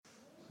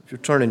If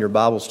you're turning your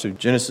Bibles to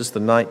Genesis, the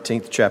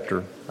 19th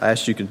chapter, I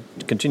ask you to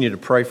continue to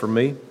pray for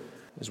me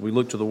as we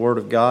look to the Word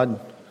of God.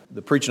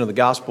 The preaching of the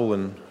gospel,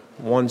 in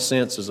one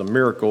sense, is a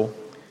miracle.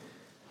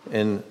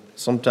 And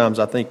sometimes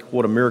I think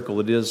what a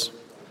miracle it is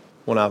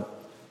when I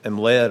am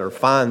led or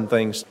find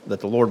things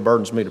that the Lord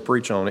burdens me to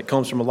preach on. It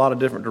comes from a lot of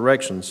different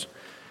directions.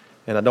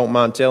 And I don't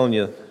mind telling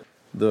you,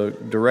 the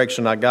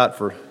direction I got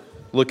for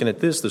looking at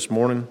this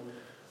morning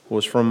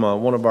was from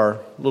one of our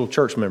little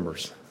church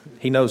members.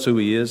 He knows who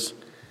he is,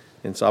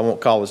 and so I won't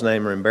call his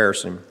name or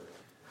embarrass him.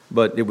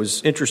 But it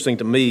was interesting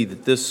to me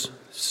that this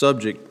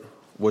subject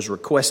was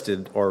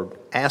requested or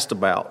asked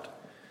about.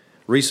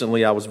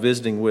 Recently, I was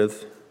visiting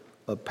with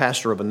a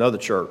pastor of another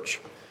church,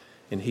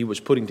 and he was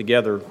putting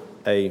together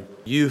a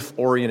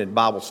youth-oriented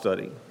Bible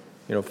study,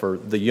 for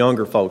the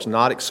younger folks,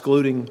 not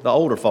excluding the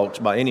older folks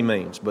by any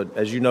means. But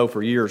as you know,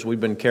 for years,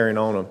 we've been carrying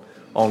on an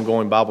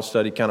ongoing Bible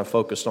study kind of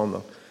focused on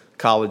the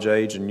college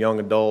age and young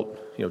adult,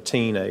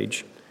 teen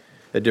age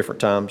at different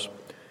times.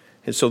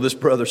 And so this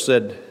brother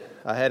said,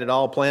 I had it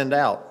all planned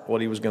out,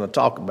 what he was going to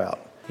talk about.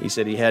 He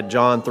said he had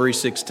John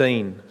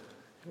 3:16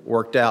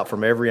 worked out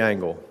from every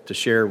angle to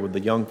share with the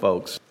young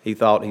folks. He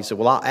said,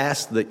 well, I'll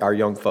ask our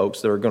young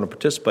folks that are going to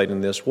participate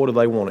in this, what do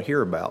they want to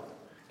hear about?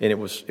 And it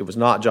was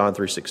not John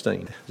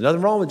 3:16. There's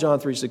nothing wrong with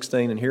John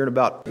 3:16 and hearing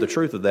about the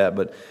truth of that,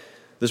 but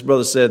this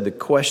brother said the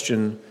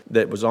question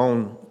that was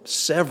on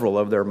several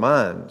of their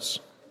minds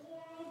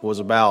was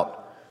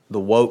about the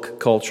woke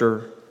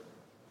culture,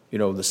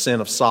 the sin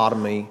of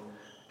sodomy.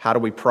 How do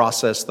we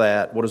process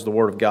that? What does the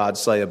Word of God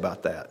say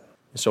about that?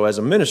 So as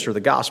a minister of the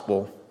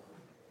gospel,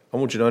 I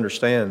want you to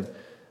understand,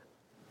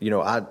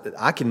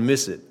 I can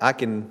miss it. I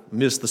can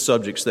miss the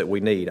subjects that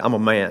we need. I'm a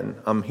man.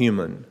 I'm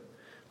human.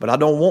 But I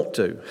don't want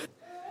to.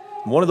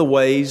 One of the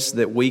ways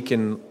that we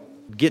can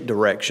get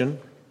direction,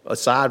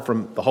 aside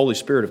from the Holy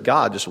Spirit of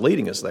God just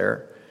leading us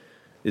there,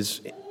 is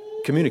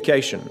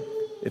communication.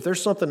 If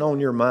there's something on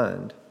your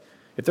mind,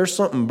 if there's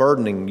something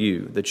burdening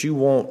you that you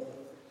want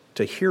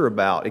to hear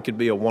about, it could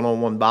be a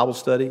one-on-one Bible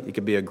study, it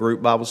could be a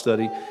group Bible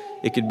study,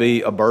 it could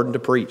be a burden to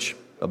preach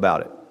about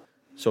it.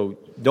 So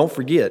don't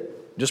forget,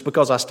 just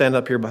because I stand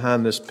up here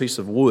behind this piece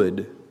of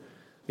wood,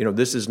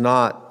 this is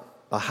not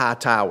a high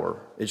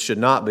tower. It should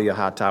not be a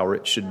high tower.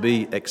 It should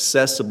be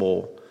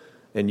accessible,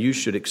 and you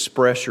should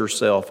express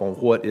yourself on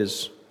what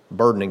is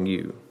burdening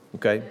you,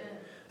 okay?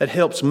 That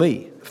helps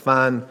me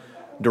find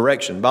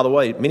direction. By the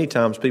way, many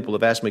times people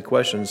have asked me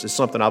questions. It's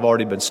something I've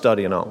already been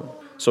studying on.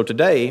 So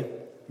today,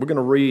 we're going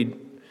to read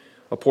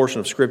a portion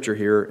of Scripture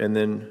here and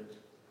then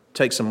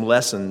take some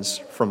lessons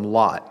from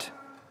Lot.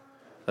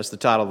 That's the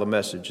title of the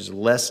message, is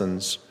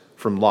Lessons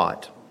from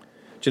Lot.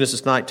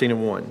 Genesis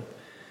 19:1.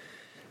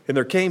 And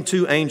there came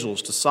two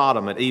angels to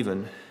Sodom at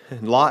even,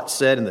 and Lot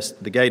sat in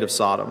the gate of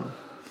Sodom.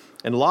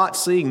 And Lot,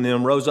 seeing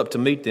them, rose up to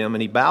meet them,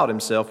 and he bowed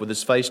himself with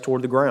his face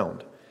toward the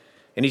ground.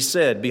 And he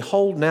said,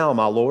 Behold now,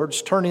 my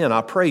lords, turn in,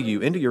 I pray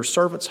you, into your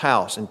servant's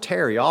house, and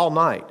tarry all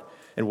night,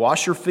 and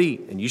wash your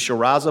feet, and you shall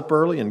rise up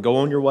early and go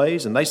on your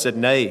ways. And they said,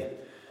 Nay,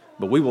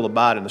 but we will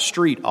abide in the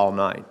street all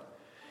night.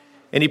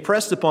 And he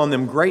pressed upon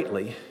them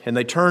greatly, and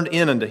they turned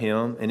in unto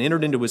him, and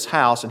entered into his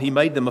house, and he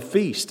made them a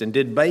feast, and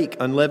did bake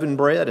unleavened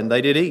bread, and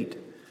they did eat.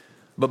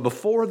 But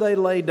before they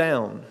lay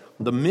down,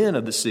 the men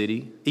of the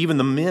city, even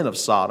the men of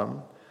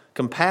Sodom,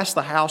 compassed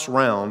the house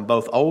round,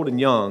 both old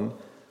and young,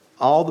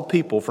 all the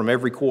people from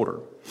every quarter.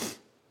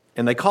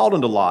 And they called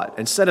unto Lot,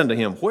 and said unto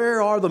him, Where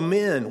are the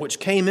men which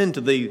came into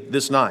thee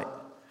this night?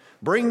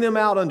 Bring them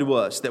out unto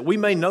us, that we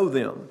may know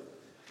them.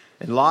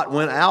 And Lot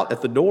went out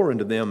at the door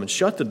unto them, and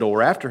shut the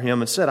door after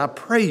him, and said, I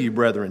pray you,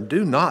 brethren,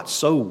 do not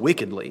so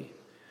wickedly.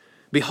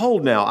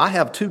 Behold now, I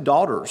have two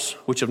daughters,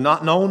 which have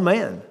not known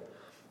man.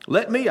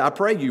 Let me, I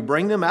pray you,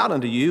 bring them out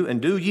unto you,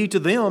 and do ye to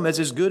them as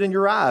is good in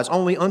your eyes.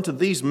 Only unto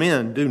these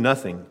men do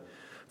nothing.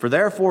 For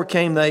therefore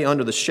came they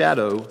under the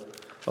shadow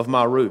of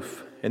my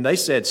roof. And they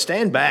said,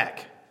 Stand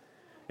back.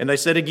 And they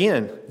said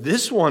again,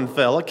 This one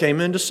fella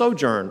came in to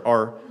sojourn,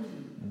 or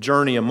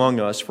journey among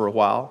us for a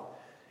while,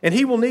 and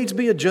he will needs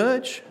be a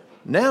judge.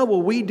 Now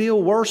will we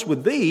deal worse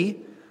with thee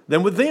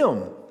than with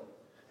them.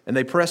 And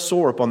they pressed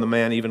sore upon the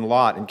man, even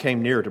Lot, and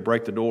came near to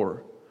break the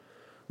door.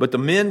 But the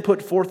men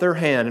put forth their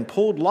hand and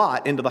pulled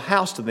Lot into the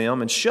house to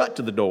them and shut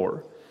to the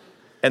door.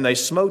 And they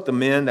smote the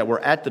men that were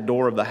at the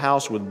door of the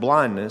house with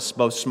blindness,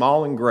 both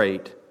small and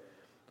great,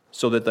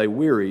 so that they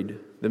wearied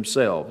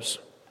themselves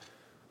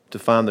to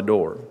find the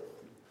door.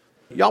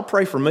 Y'all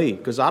pray for me,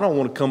 because I don't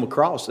want to come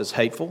across as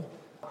hateful.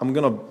 I'm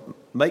going to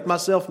make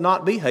myself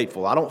not be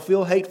hateful. I don't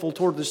feel hateful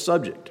toward this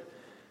subject.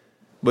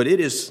 But it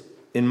is,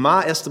 in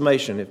my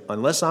estimation,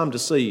 unless I'm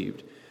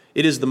deceived,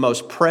 it is the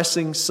most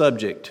pressing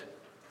subject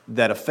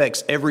that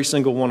affects every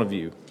single one of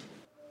you,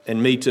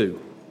 and me too.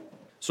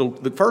 So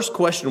the first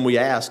question we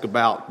ask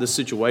about this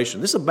situation,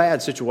 this is a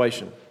bad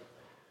situation.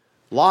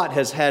 Lot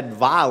has had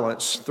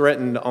violence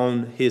threatened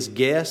on his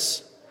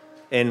guests,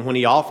 and when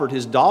he offered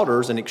his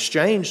daughters in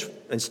exchange,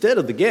 instead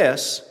of the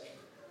guests,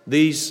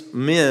 these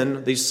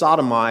men, these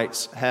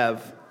sodomites,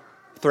 have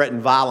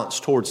threatened violence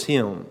towards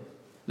him.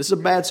 This is a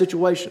bad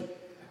situation.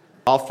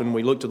 Often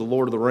we look to the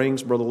Lord of the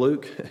Rings, Brother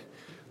Luke.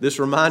 This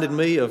reminded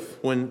me of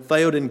when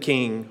Theoden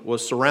King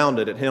was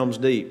surrounded at Helm's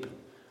Deep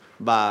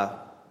by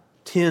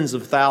tens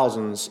of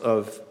thousands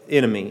of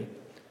enemy.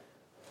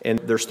 And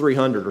there's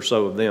 300 or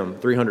so of them,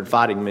 300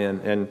 fighting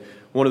men. And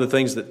one of the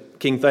things that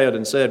King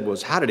Theoden said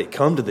was, how did it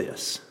come to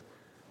this?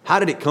 How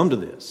did it come to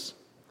this?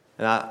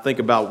 And I think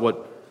about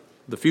what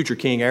the future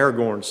King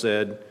Aragorn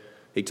said.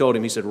 He told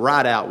him, he said,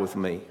 ride out with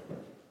me.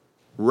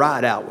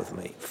 Ride out with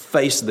me.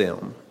 Face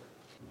them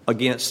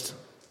against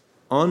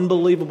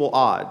unbelievable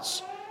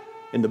odds.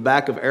 In the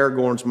back of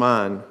Aragorn's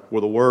mind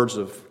were the words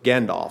of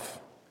Gandalf,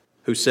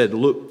 who said,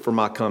 look for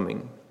my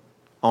coming.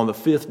 On the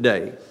 5th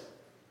day,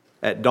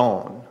 at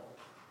dawn,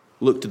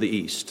 look to the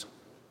east.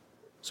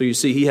 So you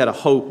see, he had a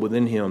hope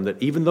within him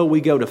that even though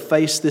we go to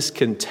face this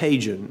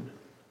contagion,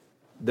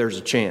 there's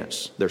a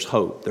chance, there's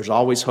hope. There's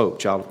always hope,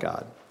 child of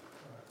God.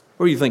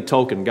 Where do you think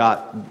Tolkien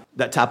got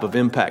that type of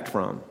impact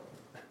from?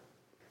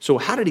 So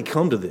how did he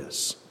come to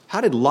this?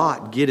 How did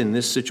Lot get in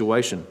this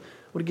situation?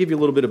 I want to give you a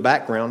little bit of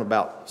background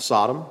about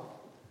Sodom,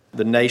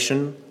 the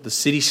nation, the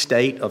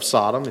city-state of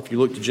Sodom. If you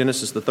look to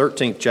Genesis, the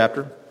 13th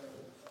chapter,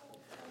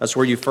 that's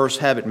where you first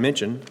have it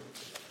mentioned.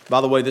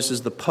 By the way, this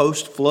is the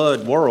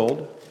post-flood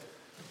world.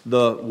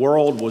 The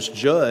world was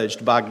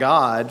judged by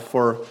God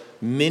for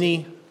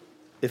many,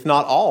 if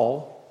not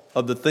all,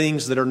 of the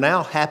things that are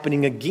now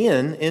happening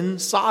again in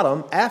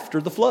Sodom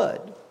after the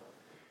flood.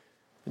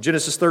 In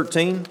Genesis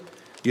 13,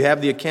 you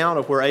have the account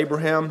of where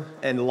Abraham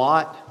and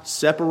Lot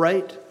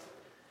separate.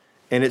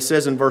 And it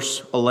says in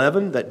verse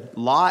 11 that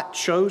Lot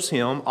chose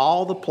him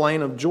all the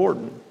plain of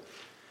Jordan.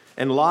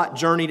 And Lot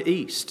journeyed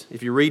east.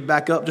 If you read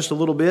back up just a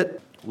little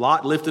bit,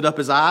 Lot lifted up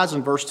his eyes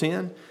in verse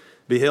 10,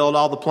 beheld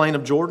all the plain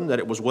of Jordan, that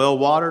it was well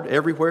watered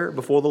everywhere,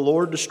 before the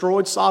Lord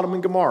destroyed Sodom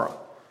and Gomorrah,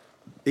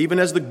 even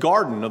as the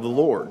garden of the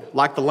Lord,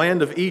 like the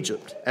land of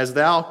Egypt, as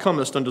thou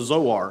comest unto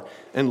Zoar.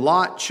 And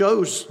Lot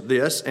chose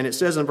this, and it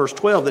says in verse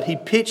 12 that he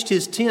pitched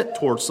his tent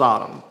toward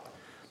Sodom.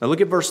 Now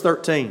look at verse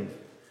 13.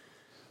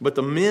 But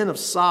the men of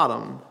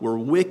Sodom were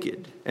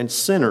wicked and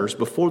sinners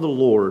before the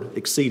Lord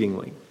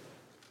exceedingly.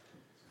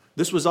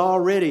 This was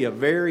already a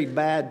very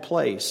bad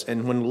place.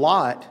 And when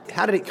Lot,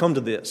 how did it come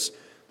to this?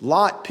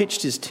 Lot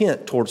pitched his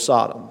tent toward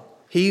Sodom.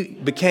 He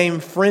became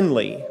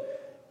friendly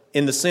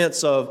in the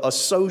sense of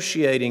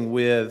associating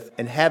with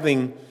and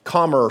having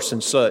commerce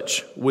and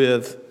such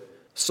with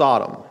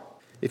Sodom.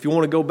 If you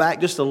want to go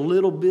back just a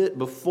little bit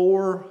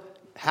before,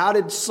 how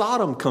did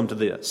Sodom come to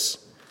this?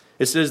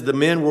 It says the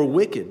men were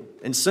wicked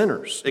and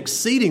sinners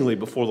exceedingly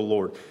before the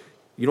Lord.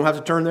 You don't have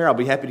to turn there. I'll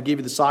be happy to give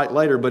you the site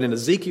later. But in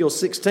Ezekiel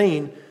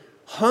 16,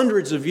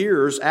 hundreds of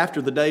years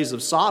after the days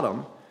of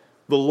Sodom,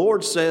 the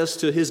Lord says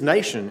to his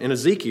nation in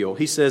Ezekiel,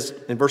 he says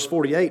in verse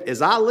 48,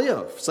 as I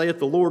live, saith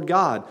the Lord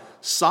God,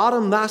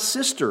 Sodom thy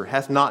sister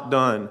hath not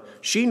done,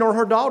 she nor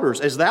her daughters,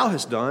 as thou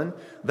hast done,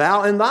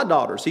 thou and thy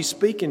daughters. He's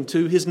speaking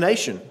to his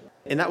nation.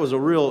 And that was a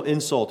real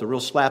insult, a real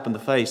slap in the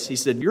face. He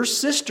said, your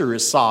sister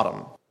is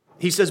Sodom.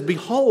 He says,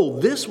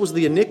 behold, this was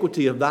the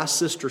iniquity of thy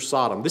sister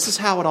Sodom. This is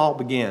how it all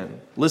began.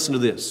 Listen to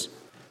this.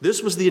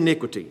 This was the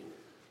iniquity.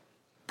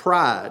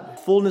 Pride,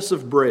 fullness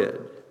of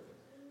bread,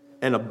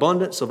 and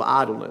abundance of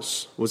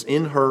idleness was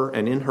in her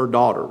and in her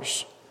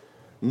daughters.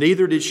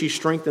 Neither did she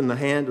strengthen the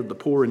hand of the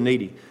poor and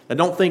needy. Now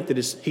don't think that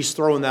he's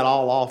throwing that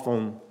all off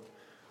on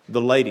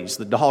the ladies,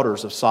 the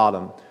daughters of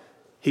Sodom.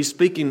 He's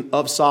speaking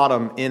of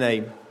Sodom in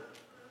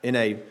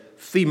a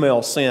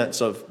female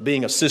sense of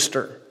being a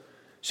sister.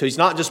 So he's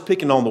not just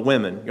picking on the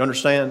women. You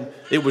understand?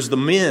 It was the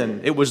men.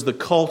 It was the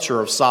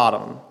culture of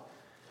Sodom.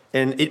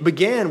 And it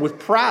began with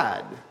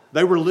pride.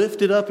 They were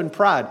lifted up in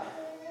pride.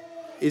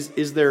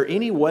 Is there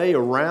any way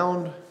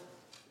around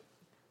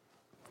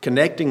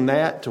connecting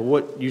that to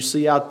what you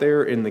see out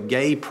there in the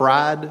gay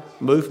pride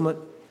movement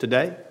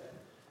today?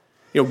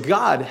 You know,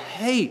 God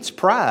hates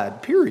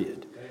pride,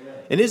 period. Amen.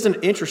 And isn't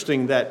it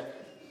interesting that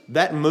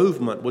that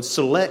movement would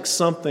select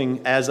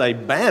something as a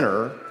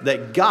banner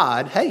that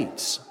God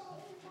hates?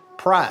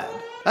 Pride.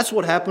 That's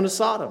what happened to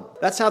Sodom.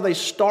 That's how they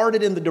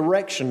started in the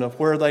direction of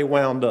where they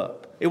wound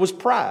up. It was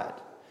pride.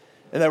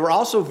 And they were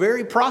also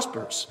very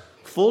prosperous.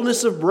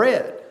 Fullness of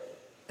bread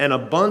and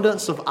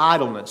abundance of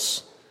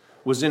idleness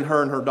was in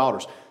her and her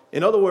daughters.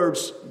 In other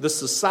words, the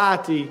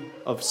society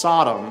of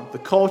Sodom, the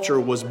culture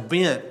was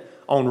bent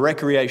on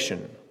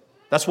recreation.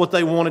 That's what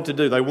they wanted to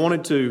do. They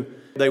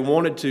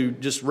wanted to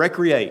just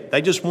recreate.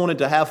 They just wanted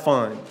to have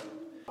fun.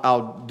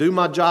 I'll do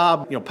my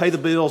job, pay the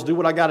bills, do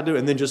what I got to do,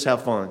 and then just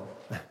have fun.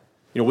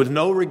 With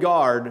no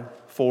regard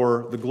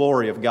for the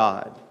glory of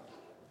God.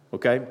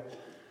 Okay?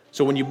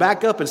 So when you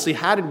back up and see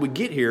how did we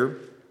get here,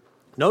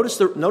 notice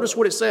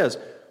what it says.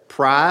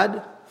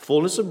 Pride,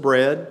 fullness of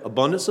bread,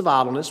 abundance of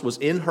idleness was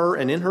in her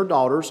and in her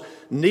daughters.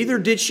 Neither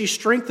did she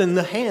strengthen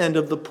the hand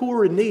of the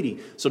poor and needy.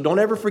 So don't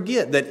ever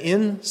forget that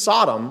in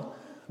Sodom,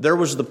 there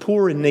was the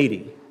poor and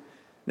needy.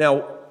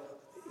 Now,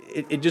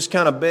 it just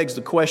kind of begs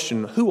the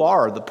question, who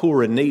are the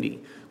poor and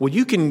needy? Well,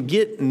 you can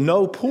get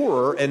no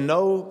poorer and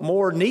no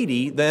more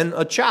needy than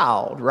a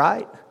child,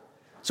 right?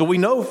 So we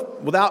know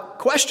without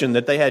question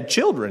that they had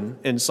children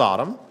in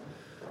Sodom.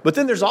 But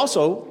then there's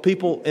also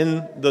people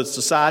in the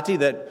society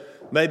that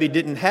maybe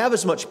didn't have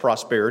as much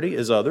prosperity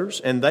as others,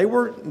 and they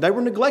were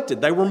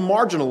neglected. They were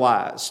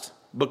marginalized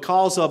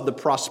because of the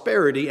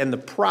prosperity and the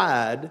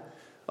pride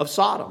of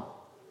Sodom.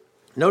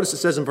 Notice it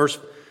says in verse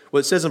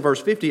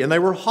 50, and they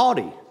were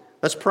haughty.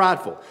 That's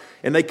prideful.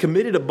 And they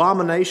committed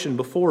abomination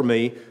before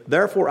me.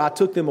 Therefore I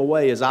took them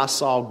away as I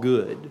saw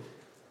good.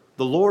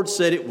 The Lord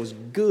said it was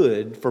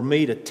good for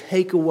me to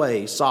take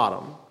away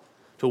Sodom,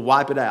 to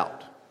wipe it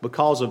out,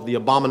 because of the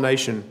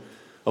abomination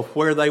of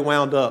where they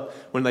wound up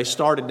when they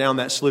started down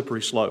that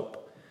slippery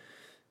slope.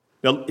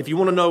 Now, if you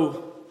want to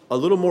know a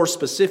little more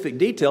specific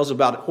details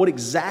about what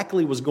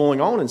exactly was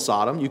going on in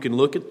Sodom, you can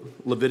look at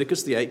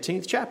Leviticus, the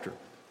 18th chapter.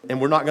 And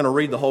we're not going to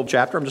read the whole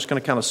chapter. I'm just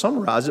going to kind of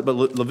summarize it. But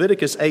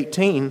Leviticus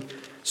 18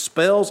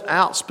 spells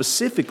out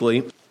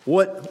specifically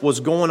what was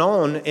going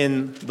on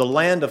in the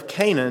land of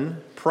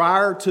Canaan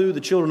prior to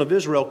the children of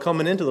Israel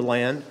coming into the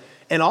land,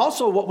 and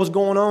also what was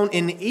going on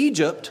in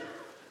Egypt,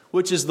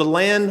 which is the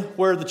land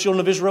where the children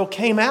of Israel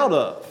came out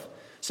of.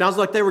 Sounds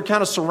like they were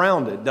kind of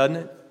surrounded, doesn't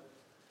it?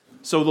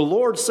 So the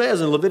Lord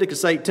says in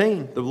Leviticus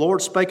 18, the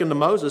Lord spake unto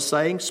Moses,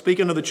 saying, Speak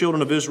unto the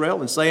children of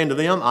Israel, and say unto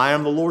them, I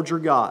am the Lord your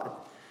God.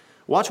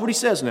 Watch what he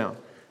says now.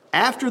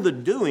 After the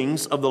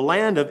doings of the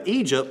land of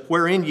Egypt,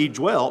 wherein ye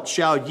dwelt,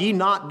 shall ye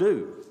not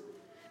do.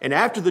 And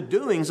after the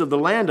doings of the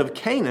land of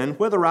Canaan,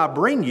 whither I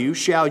bring you,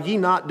 shall ye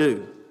not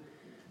do.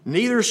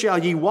 Neither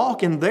shall ye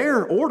walk in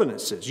their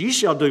ordinances. Ye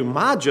shall do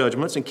my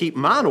judgments and keep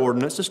mine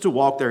ordinances to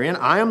walk therein.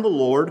 I am the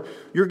Lord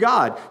your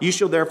God. Ye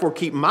shall therefore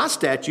keep my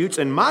statutes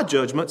and my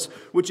judgments,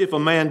 which if a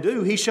man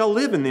do, he shall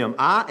live in them.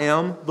 I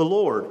am the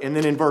Lord. And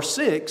then in verse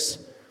 6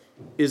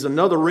 is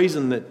another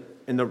reason that,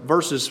 in the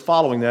verses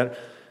following that,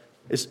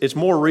 it's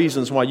more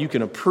reasons why you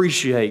can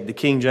appreciate the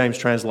King James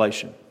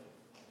translation.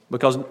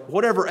 Because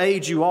whatever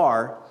age you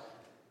are,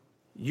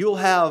 you'll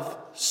have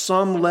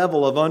some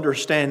level of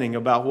understanding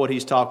about what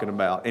he's talking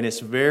about. And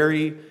it's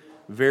very,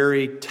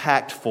 very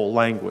tactful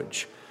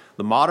language.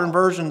 The modern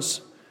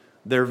versions,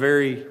 they're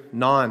very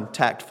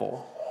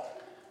non-tactful.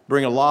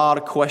 Bring a lot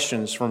of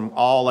questions from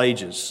all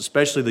ages,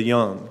 especially the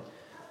young.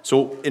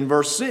 So in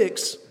verse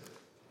 6,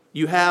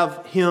 you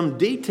have him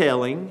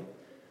detailing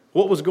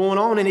what was going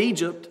on in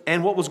Egypt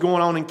and what was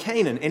going on in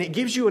Canaan. And it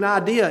gives you an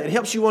idea. It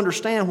helps you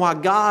understand why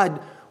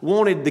God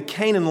wanted the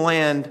Canaan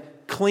land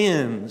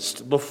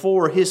cleansed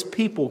before his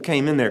people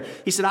came in there.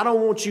 He said, I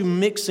don't want you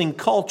mixing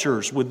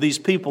cultures with these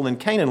people in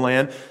Canaan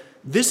land.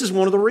 This is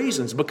one of the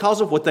reasons,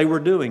 because of what they were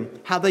doing,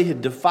 how they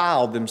had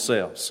defiled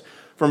themselves.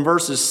 From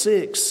verses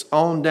 6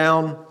 on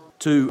down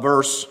to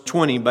verse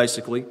 20,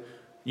 basically,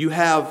 you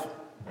have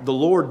the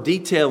Lord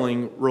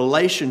detailing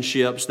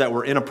relationships that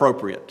were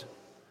inappropriate.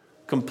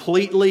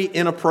 Completely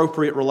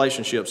inappropriate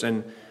relationships.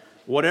 And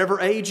whatever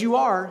age you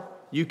are,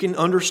 you can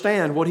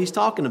understand what he's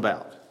talking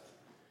about.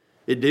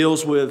 It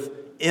deals with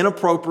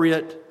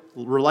inappropriate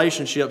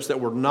relationships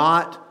that were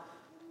not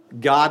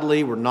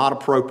godly, were not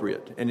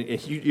appropriate. And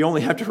you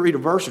only have to read a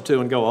verse or two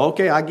and go,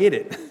 okay, I get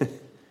it.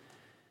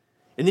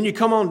 And then you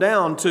come on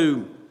down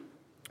to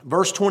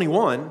verse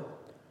 21,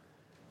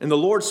 and the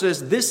Lord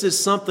says, this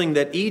is something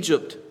that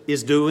Egypt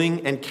is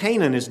doing and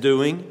Canaan is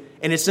doing,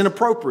 and it's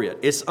inappropriate.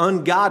 It's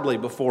ungodly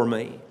before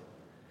me.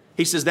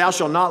 He says, thou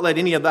shalt not let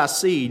any of thy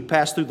seed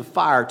pass through the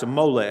fire to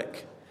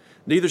Molech.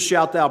 Neither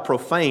shalt thou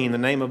profane the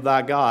name of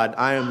thy God.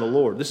 I am the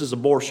Lord. This is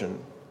abortion.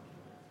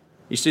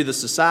 You see, the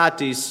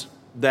societies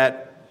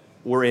that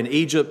were in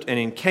Egypt and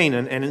in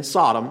Canaan and in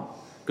Sodom,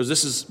 because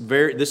this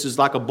is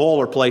like a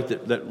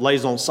boilerplate that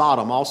lays on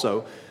Sodom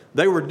also.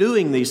 They were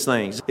doing these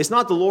things. It's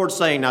not the Lord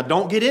saying, now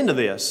don't get into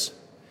this.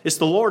 It's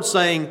the Lord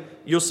saying,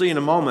 you'll see in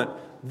a moment,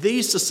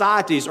 these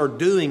societies are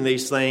doing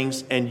these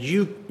things, and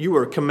you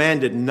are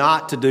commanded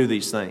not to do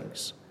these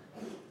things.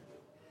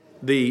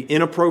 The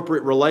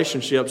inappropriate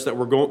relationships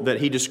that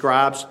he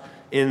describes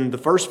in the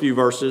first few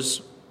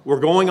verses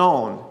were going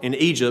on in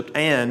Egypt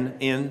and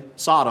in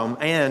Sodom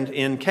and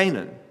in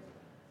Canaan.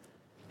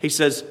 He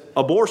says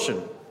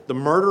abortion, the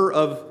murder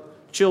of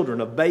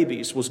children, of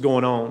babies, was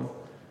going on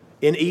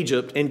in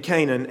Egypt, in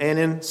Canaan, and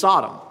in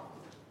Sodom.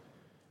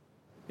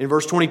 In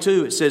verse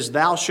 22, it says,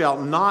 thou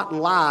shalt not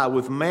lie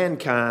with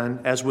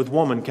mankind as with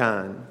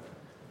womankind.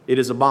 It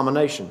is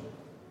abomination.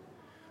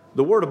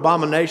 The word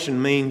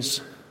abomination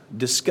means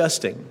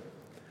disgusting.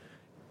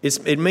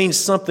 It means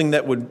something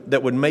that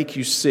would make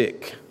you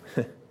sick.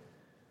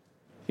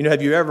 You know,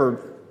 have you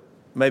ever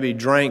maybe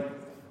drank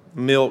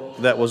milk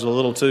that was a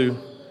little too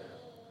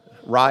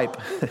ripe,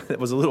 that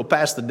was a little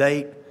past the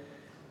date,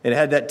 and it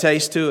had that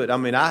taste to it? I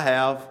mean, I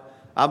have.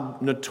 I'm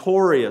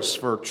notorious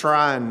for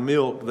trying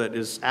milk that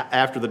is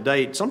after the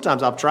date.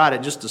 Sometimes I've tried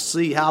it just to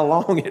see how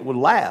long it would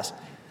last.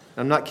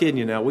 I'm not kidding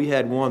you now. We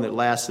had one that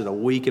lasted a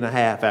week and a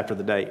half after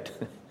the date.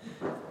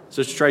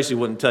 Sister Tracy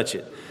wouldn't touch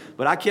it.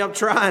 But I kept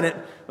trying it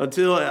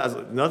until I was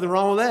like, nothing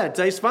wrong with that. It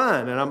tastes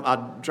fine. And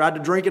I tried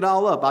to drink it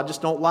all up. I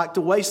just don't like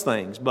to waste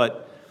things.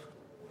 But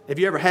have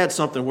you ever had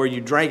something where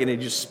you drank it and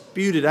it just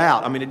spewed it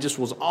out? I mean, it just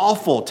was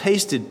awful.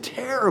 Tasted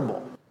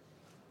terrible.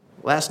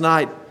 Last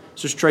night,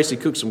 Sister Tracy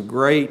cooked some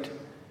great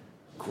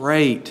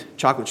great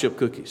chocolate chip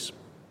cookies.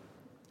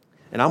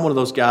 And I'm one of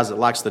those guys that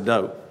likes the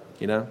dough,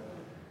 you know.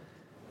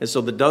 And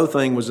so the dough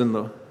thing was in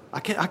the, I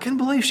couldn't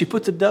believe she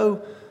put the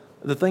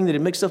thing that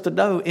had mixed up the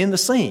dough in the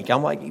sink.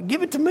 I'm like,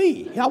 give it to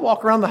me. I'll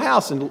walk around the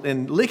house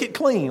and lick it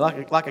clean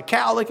like a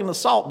cow licking a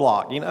salt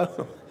block, you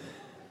know.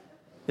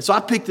 And so I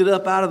picked it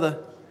up out of the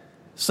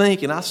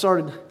sink and I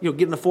started,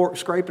 getting the fork,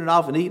 scraping it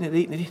off and eating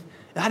it. And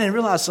I didn't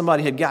realize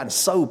somebody had gotten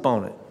soap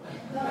on it.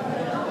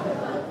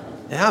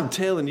 And I'm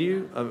telling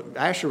you,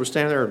 Asher was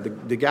standing there,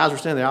 the guys were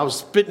standing there, I was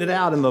spitting it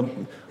out in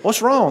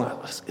what's wrong?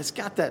 It's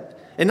got that,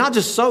 and not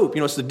just soap,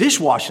 it's the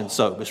dishwashing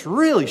soap. It's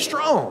really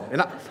strong.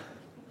 And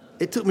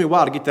it took me a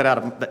while to get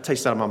that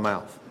taste out of my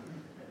mouth.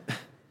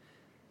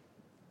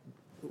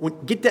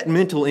 Get that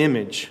mental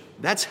image.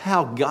 That's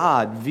how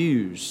God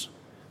views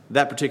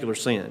that particular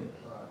sin.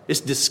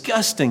 It's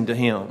disgusting to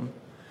him.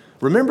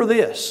 Remember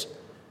this.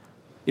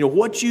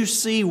 What you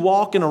see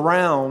walking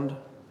around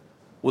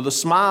with a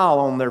smile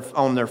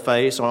on their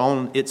face or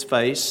on its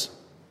face,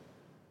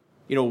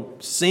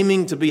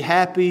 seeming to be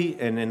happy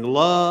and in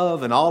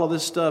love and all of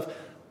this stuff,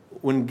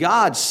 when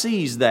God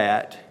sees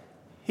that,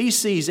 he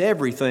sees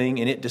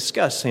everything and it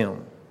disgusts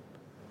him.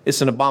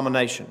 It's an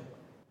abomination.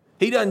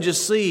 He doesn't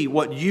just see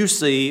what you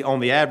see on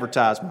the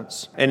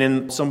advertisements and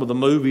in some of the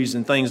movies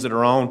and things that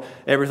are on.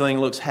 Everything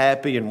looks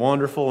happy and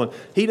wonderful. And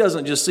he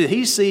doesn't just see it.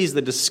 He sees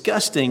the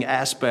disgusting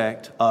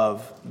aspect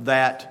of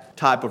that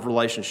type of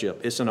relationship.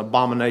 It's an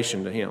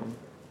abomination to him.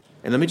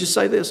 And let me just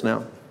say this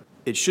now.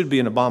 It should be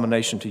an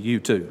abomination to you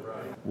too.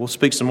 We'll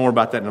speak some more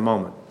about that in a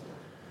moment.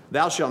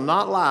 Thou shalt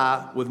not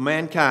lie with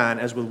mankind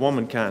as with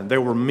womankind.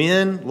 There were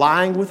men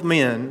lying with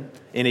men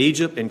in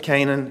Egypt, in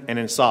Canaan, and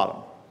in Sodom.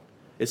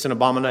 It's an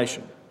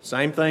abomination.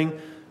 Same thing,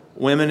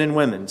 women and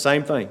women,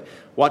 same thing.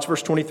 Watch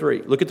verse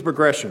 23. Look at the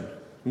progression.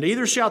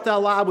 Neither shalt thou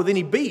lie with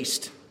any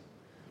beast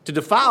to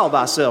defile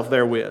thyself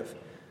therewith.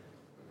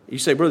 You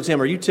say, Brother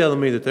Tim, are you telling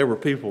me that there were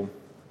people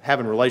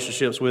having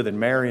relationships with and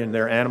marrying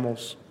their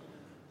animals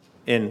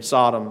in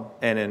Sodom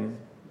and in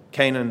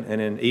Canaan and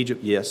in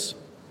Egypt? Yes.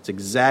 It's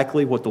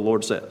exactly what the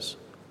Lord says.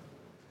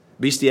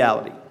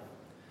 Bestiality.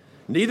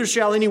 Neither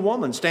shall any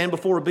woman stand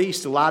before a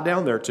beast to lie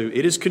down thereto.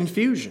 It is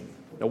confusion.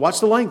 Now watch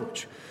the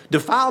language.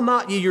 Defile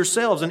not ye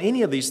yourselves in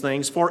any of these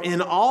things, for in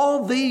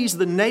all these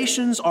the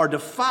nations are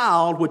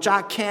defiled, which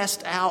I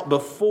cast out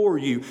before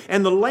you,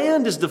 and the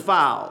land is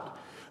defiled.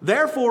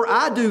 Therefore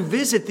I do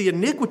visit the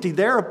iniquity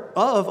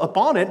thereof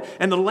upon it,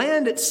 and the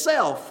land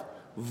itself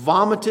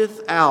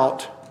vomiteth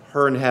out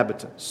her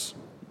inhabitants.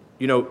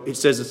 It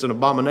says it's an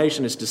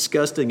abomination, it's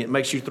disgusting, it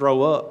makes you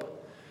throw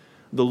up.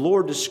 The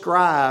Lord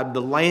described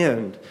the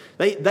land.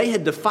 They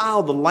had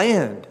defiled the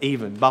land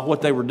even by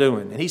what they were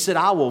doing. And he said,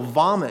 I will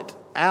vomit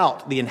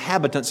out the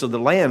inhabitants of the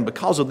land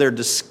because of their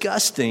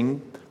disgusting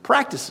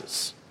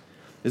practices.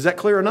 Is that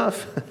clear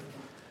enough?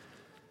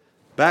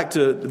 Back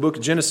to the book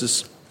of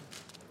Genesis.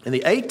 In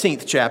the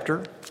 18th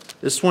chapter,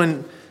 this is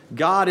when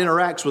God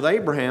interacts with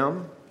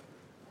Abraham.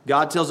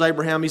 God tells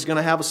Abraham he's going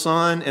to have a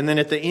son. And then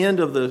at the end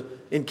of the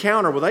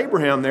encounter with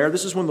Abraham there,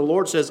 this is when the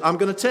Lord says, I'm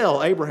going to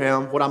tell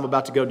Abraham what I'm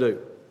about to go do.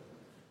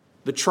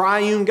 The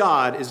triune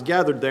God is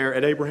gathered there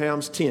at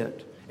Abraham's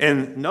tent.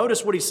 And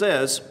notice what he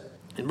says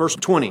in verse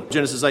 20,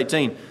 Genesis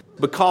 18.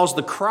 Because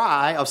the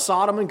cry of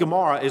Sodom and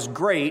Gomorrah is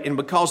great, and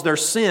because their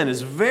sin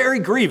is very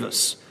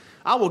grievous,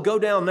 I will go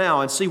down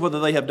now and see whether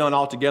they have done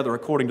altogether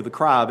according to the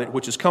cry of it,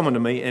 which is coming to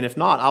me, and if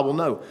not, I will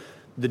know.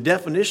 The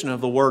definition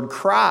of the word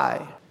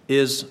cry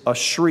is a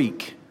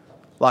shriek,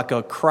 like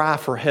a cry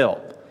for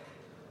help.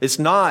 It's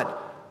not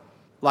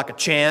like a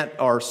chant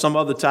or some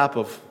other type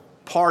of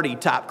party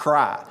type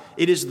cry.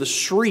 It is the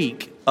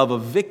shriek of a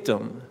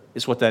victim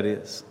is what that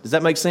is. Does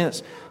that make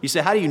sense? You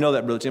say, how do you know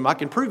that, Brother Tim? I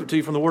can prove it to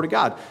you from the Word of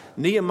God.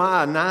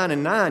 Nehemiah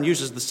 9:9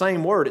 uses the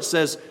same word. It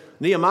says,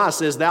 Nehemiah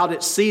says, Thou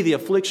didst see the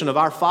affliction of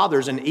our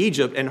fathers in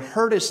Egypt and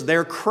heardest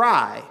their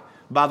cry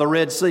by the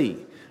Red Sea.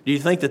 Do you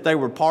think that they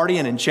were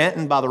partying and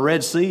chanting by the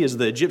Red Sea as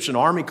the Egyptian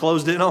army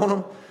closed in on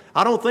them?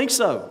 I don't think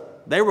so.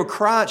 They were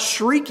crying,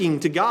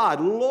 shrieking to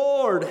God,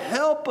 Lord,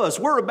 help us.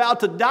 We're about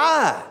to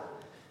die.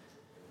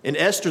 In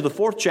Esther, the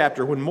 4th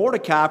chapter, when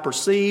Mordecai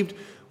perceived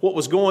what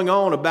was going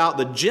on about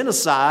the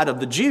genocide of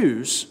the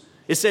Jews,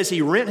 it says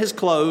he rent his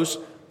clothes,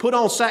 put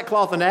on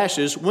sackcloth and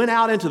ashes, went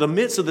out into the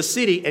midst of the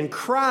city and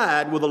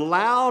cried with a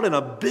loud and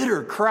a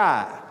bitter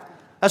cry.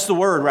 That's the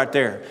word right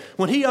there.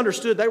 When he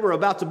understood they were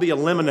about to be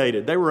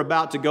eliminated, they were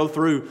about to go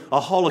through a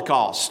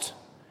Holocaust,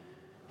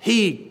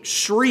 he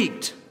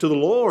shrieked to the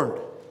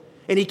Lord.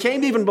 And he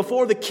came even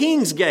before the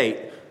king's gate.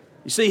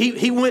 You see,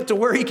 he went to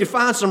where he could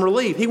find some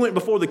relief. He went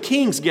before the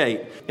king's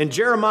gate. In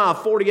Jeremiah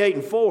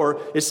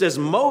 48:4, it says,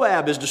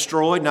 Moab is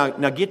destroyed.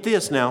 Now get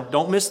this now.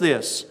 Don't miss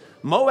this.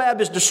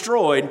 Moab is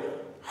destroyed.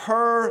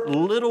 Her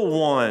little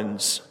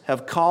ones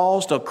have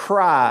caused a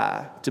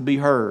cry to be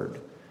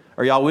heard.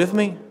 Are y'all with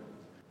me?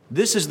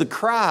 This is the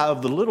cry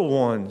of the little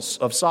ones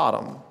of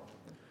Sodom.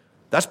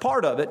 That's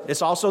part of it.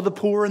 It's also the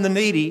poor and the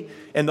needy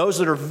and those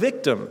that are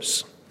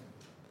victims.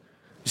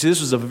 You see,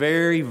 this was a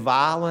very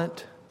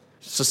violent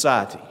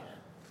society.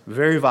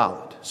 Very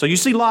violent. So you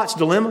see Lot's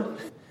dilemma?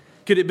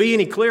 Could it be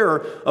any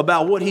clearer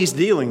about what he's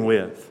dealing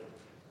with?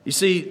 You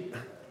see,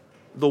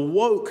 the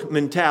woke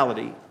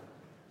mentality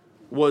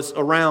was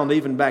around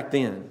even back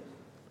then.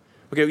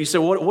 Okay, you say,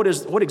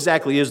 what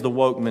exactly is the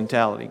woke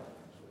mentality?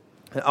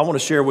 I want to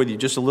share with you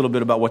just a little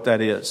bit about what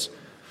that is.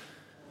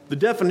 The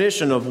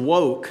definition of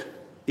woke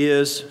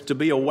is to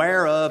be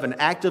aware of and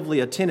actively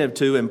attentive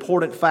to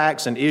important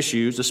facts and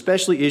issues,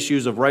 especially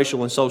issues of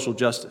racial and social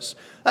justice.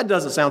 That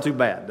doesn't sound too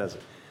bad, does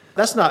it?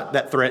 That's not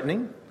that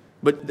threatening,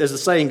 but as the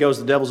saying goes,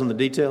 the devil's in the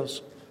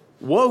details.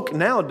 Woke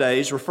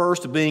nowadays refers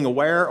to being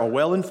aware or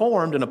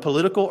well-informed in a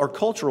political or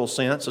cultural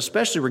sense,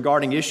 especially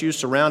regarding issues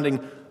surrounding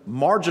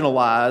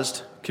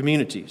marginalized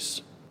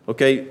communities.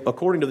 Okay,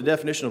 according to the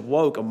definition of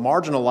woke, a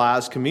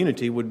marginalized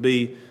community would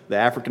be the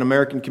African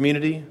American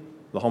community,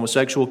 the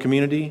homosexual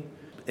community,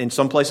 in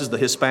some places the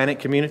Hispanic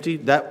community.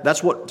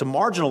 That's what to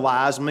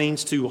marginalize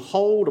means, to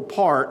hold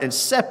apart and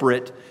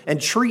separate and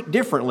treat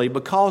differently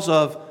because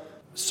of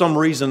some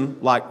reason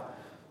like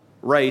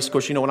race. Of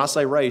course, when I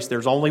say race,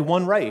 there's only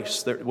one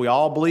race. We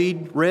all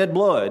bleed red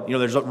blood.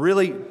 There's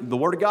the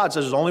Word of God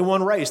says there's only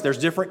one race. There's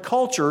different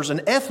cultures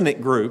and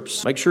ethnic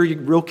groups. Make sure you're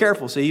real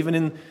careful. See, even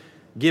in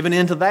giving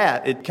into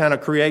that, it kind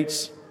of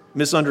creates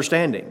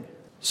misunderstanding.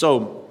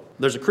 So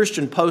there's a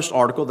Christian Post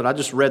article that I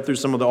just read through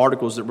some of the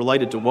articles that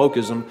related to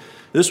wokeism.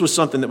 This was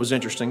something that was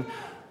interesting.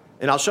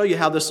 And I'll show you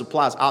how this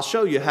applies. I'll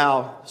show you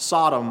how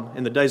Sodom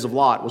in the days of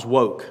Lot was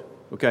woke.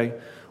 Okay?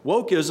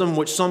 Wokeism,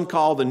 which some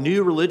call the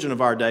new religion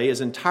of our day,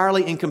 is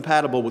entirely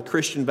incompatible with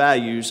Christian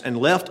values and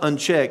left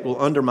unchecked will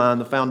undermine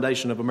the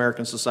foundation of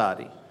American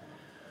society.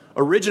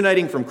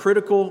 Originating from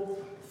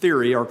critical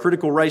theory or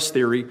critical race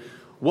theory,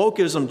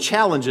 wokeism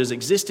challenges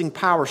existing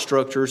power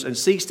structures and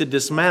seeks to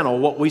dismantle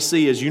what we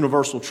see as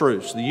universal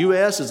truths. The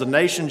U.S. is a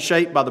nation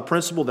shaped by the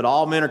principle that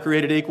all men are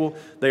created equal.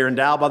 They are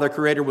endowed by their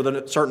Creator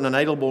with certain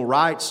inalienable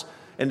rights,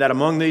 and that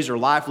among these are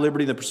life,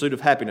 liberty, and the pursuit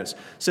of happiness.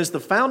 Since the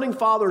founding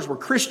fathers were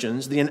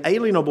Christians, the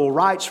inalienable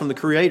rights from the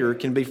Creator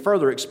can be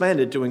further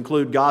expanded to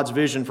include God's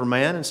vision for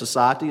man and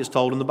society as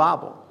told in the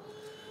Bible.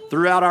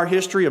 Throughout our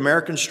history,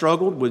 Americans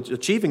struggled with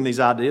achieving these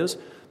ideas,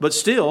 but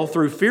still,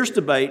 through fierce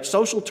debate,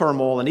 social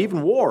turmoil, and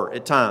even war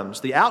at times,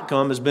 the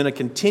outcome has been a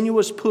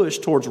continuous push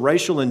towards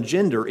racial and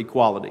gender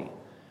equality.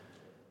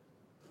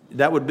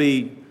 That would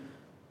be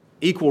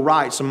equal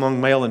rights among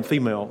male and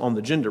female on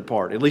the gender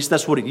part. At least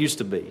that's what it used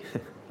to be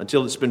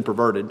until it's been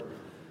perverted.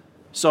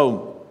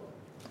 So,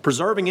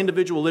 preserving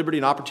individual liberty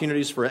and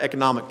opportunities for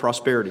economic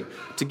prosperity.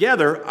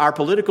 Together, our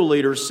political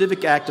leaders, civic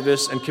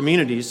activists, and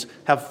communities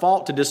have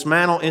fought to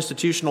dismantle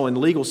institutional and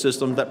legal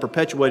systems that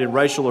perpetuated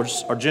racial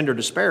or gender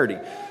disparity.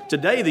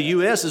 Today, the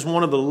U.S. is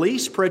one of the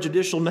least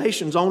prejudicial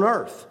nations on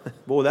earth.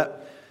 Boy,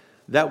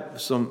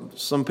 that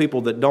some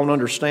people that don't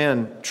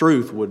understand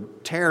truth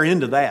would tear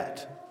into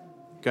that.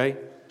 Okay?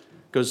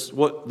 Because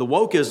what the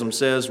wokeism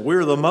says,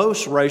 we're the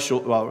most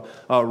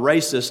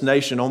racist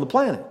nation on the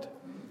planet.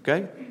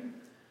 Okay?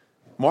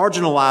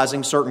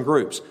 Marginalizing certain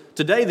groups.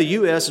 Today, the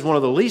U.S. is one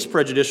of the least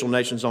prejudicial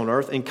nations on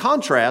earth. In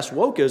contrast,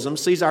 wokeism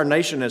sees our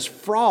nation as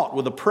fraught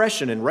with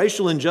oppression and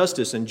racial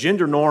injustice and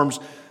gender norms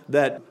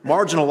that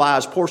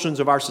marginalize portions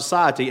of our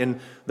society, and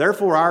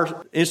therefore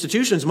our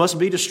institutions must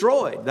be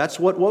destroyed. That's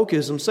what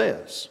wokeism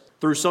says.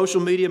 Through social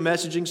media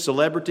messaging,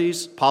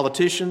 celebrities,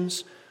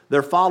 politicians,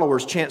 their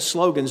followers chant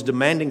slogans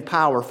demanding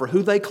power for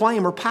who they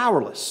claim are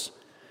powerless,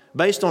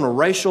 based on a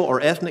racial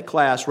or ethnic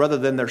class rather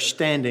than their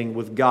standing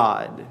with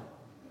God.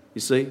 You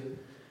see?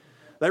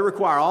 They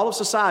require all of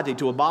society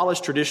to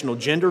abolish traditional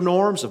gender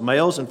norms of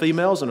males and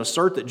females and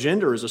assert that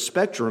gender is a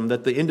spectrum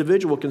that the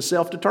individual can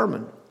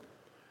self-determine.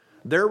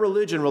 Their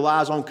religion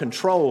relies on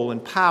control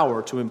and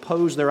power to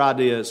impose their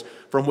ideas,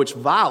 from which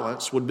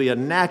violence would be a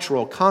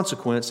natural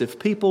consequence if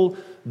people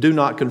do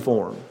not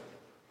conform.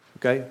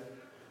 Okay?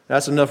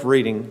 That's enough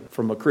reading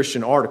from a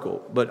Christian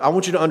article. But I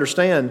want you to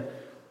understand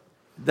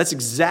that's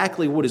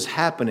exactly what is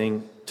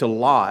happening to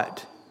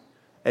Lot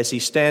as he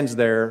stands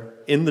there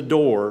in the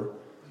door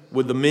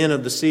with the men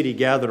of the city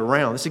gathered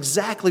around. That's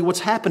exactly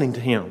what's happening to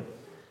him.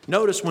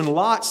 Notice when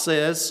Lot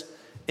says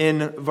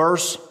in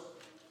verse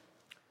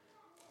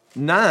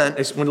 9,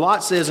 when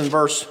Lot says in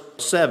verse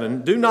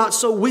 7, do not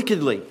so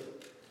wickedly.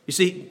 You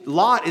see,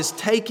 Lot is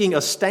taking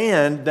a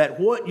stand that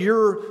what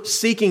you're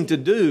seeking to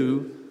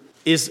do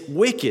is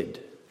wicked.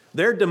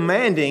 They're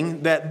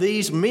demanding that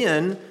these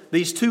men,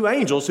 these two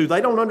angels, who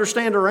they don't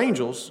understand are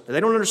angels,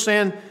 they don't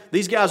understand,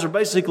 these guys are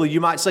basically,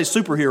 you might say,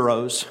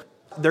 superheroes.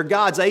 They're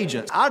God's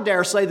agents. I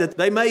dare say that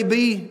they may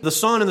be the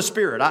Son and the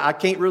Spirit. I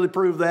can't really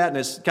prove that, and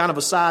it's kind of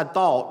a side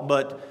thought,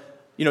 but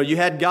you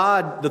had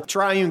God, the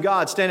triune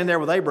God, standing there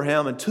with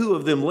Abraham, and two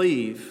of them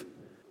leave.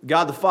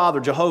 God the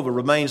Father, Jehovah,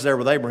 remains there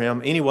with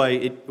Abraham.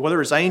 Anyway,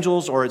 whether it's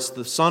angels or it's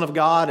the Son of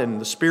God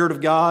and the Spirit of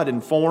God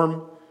in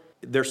form,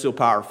 they're still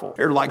powerful.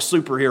 They're like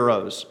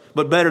superheroes,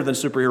 but better than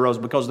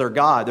superheroes because they're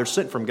God. They're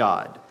sent from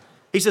God.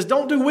 He says,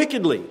 don't do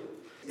wickedly.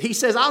 He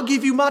says, I'll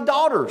give you my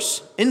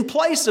daughters in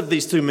place of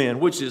these two men,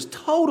 which is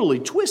totally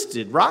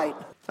twisted, right?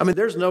 I mean,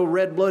 there's no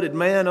red-blooded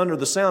man under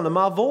the sound of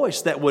my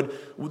voice that would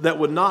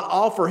not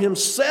offer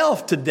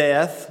himself to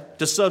death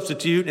to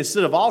substitute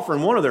instead of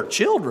offering one of their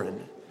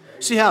children.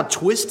 See how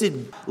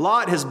twisted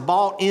Lot has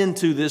bought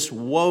into this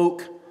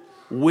woke,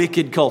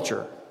 wicked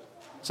culture.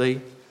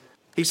 See?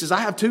 He says,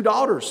 I have 2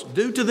 daughters.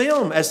 Do to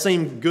them as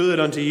seemed good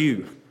unto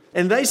you.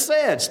 And they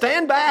said,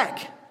 stand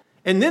back.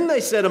 And then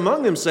they said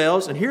among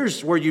themselves, and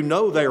here's where you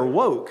know they are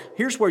woke.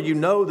 Here's where you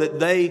know that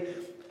they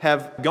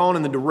have gone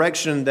in the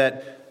direction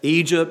that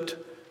Egypt,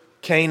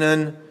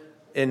 Canaan,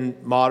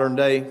 and modern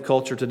day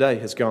culture today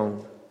has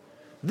gone.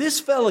 This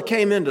fella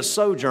came into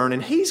sojourn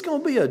and he's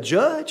going to be a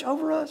judge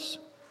over us?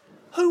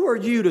 Who are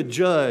you to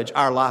judge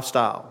our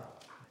lifestyle?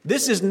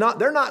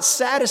 They're not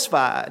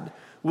satisfied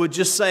with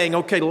just saying,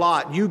 okay,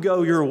 Lot, you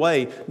go your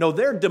way. No,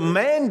 they're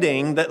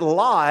demanding that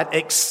Lot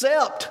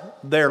accept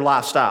their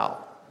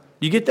lifestyle.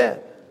 You get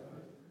that?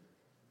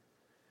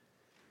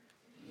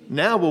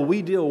 Now will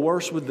we deal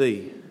worse with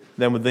thee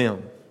than with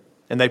them.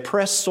 And they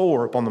pressed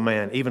sore upon the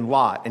man, even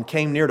Lot, and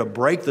came near to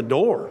break the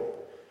door.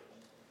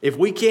 If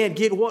we can't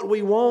get what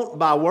we want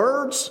by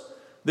words,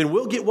 then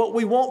we'll get what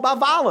we want by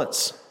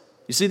violence.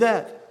 You see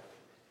that?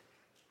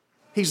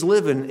 He's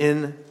living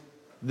in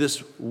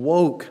this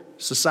woke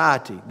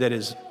society that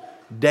is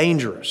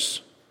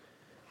dangerous.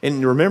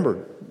 And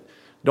remember,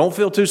 don't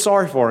feel too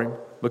sorry for him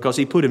because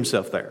he put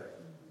himself there.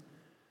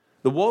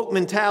 The woke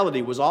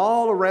mentality was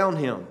all around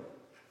him.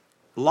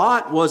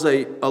 Lot was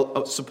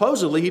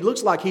supposedly, he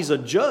looks like he's a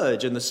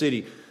judge in the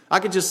city. I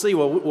could just see,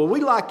 well,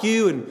 we like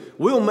you and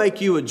we'll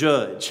make you a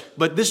judge.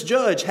 But this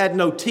judge had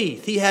no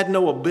teeth. He had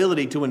no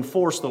ability to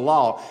enforce the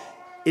law.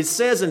 It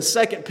says in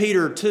 2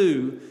 Peter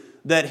 2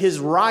 that his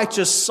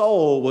righteous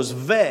soul was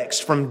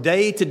vexed from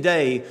day to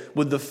day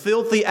with the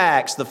filthy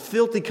acts, the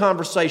filthy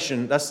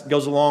conversation, that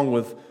goes along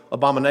with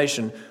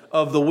abomination,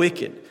 of the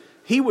wicked.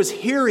 He was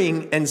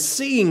hearing and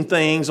seeing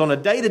things on a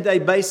day-to-day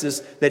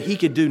basis that he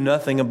could do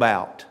nothing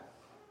about,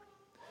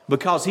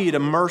 because he had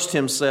immersed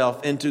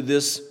himself into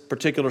this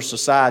particular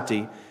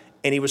society,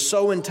 and he was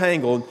so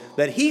entangled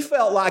that he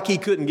felt like he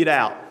couldn't get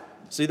out.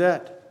 See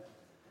that?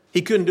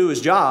 He couldn't do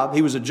his job.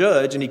 He was a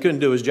judge, and he couldn't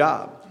do his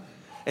job.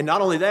 And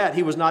not only that,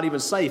 he was not even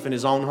safe in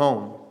his own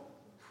home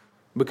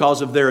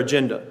because of their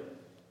agenda.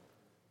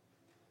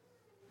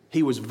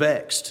 He was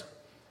vexed.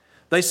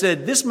 They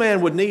said, this man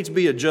would need to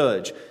be a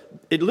judge.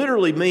 It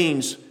literally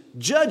means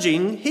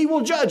judging, he will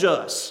judge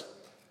us.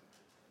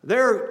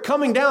 They're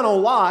coming down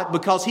on Lot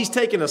because he's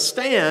taken a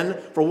stand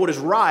for what is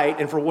right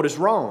and for what is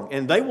wrong.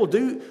 And they will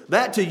do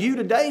that to you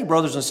today,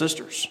 brothers and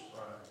sisters.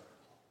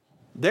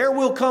 There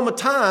will come a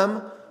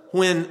time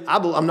when,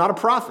 I'm not a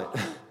prophet,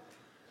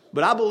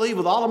 but I believe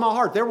with all of my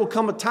heart, there will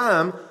come a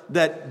time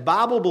that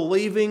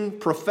Bible-believing,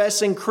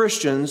 professing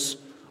Christians,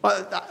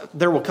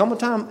 there will come a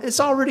time, it's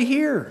already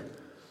here,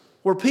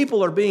 where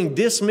people are being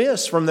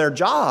dismissed from their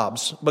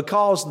jobs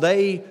because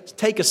they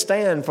take a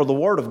stand for the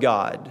Word of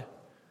God.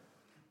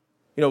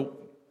 You know,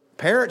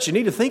 parents, you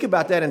need to think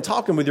about that in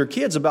talking with your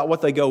kids about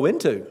what they go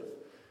into.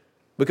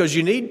 Because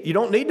you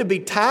don't need to be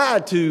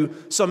tied to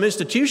some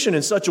institution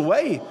in such a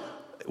way,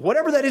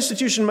 whatever that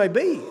institution may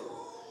be.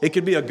 It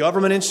could be a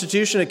government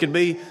institution. It could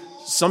be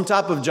some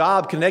type of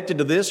job connected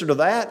to this or to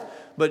that.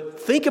 But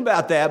think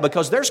about that,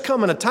 because there's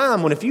coming a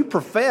time when if you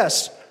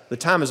profess, the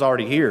time is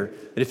already here,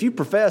 that if you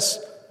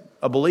profess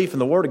a belief in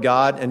the Word of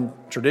God and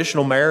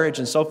traditional marriage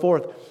and so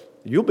forth,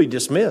 you'll be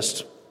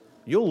dismissed.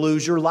 You'll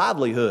lose your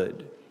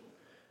livelihood.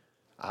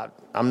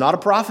 I'm not a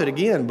prophet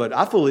again, but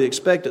I fully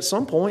expect at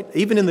some point,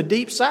 even in the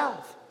Deep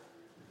South,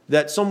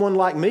 that someone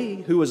like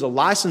me, who is a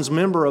licensed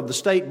member of the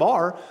state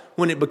bar,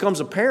 when it becomes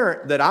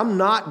apparent that I'm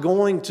not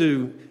going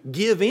to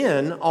give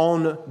in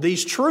on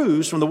these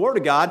truths from the Word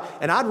of God,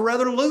 and I'd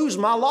rather lose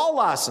my law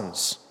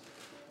license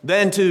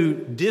than to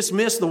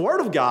dismiss the Word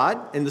of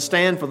God and to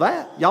stand for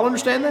that. Y'all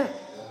understand that?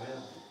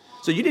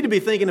 So you need to be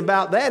thinking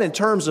about that in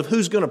terms of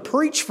who's going to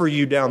preach for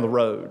you down the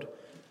road.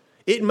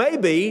 It may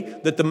be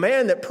that the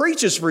man that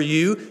preaches for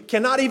you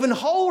cannot even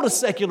hold a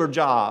secular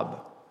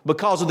job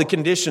because of the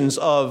conditions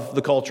of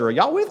the culture. Are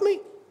y'all with me?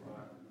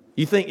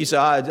 You say,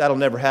 that'll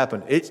never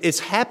happen. It's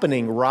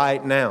happening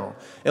right now.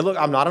 And look,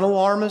 I'm not an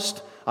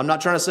alarmist. I'm not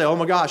trying to say, oh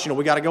my gosh,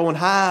 we got to go and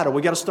hide, or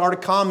we got to start a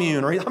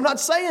commune. I'm not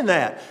saying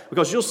that,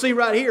 because you'll see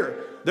right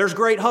here, there's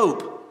great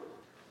hope.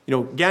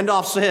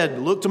 Gandalf said,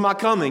 look to my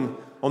coming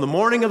on the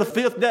morning of the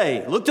 5th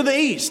day. Look to the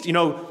east.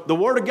 The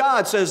Word of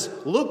God says,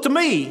 look to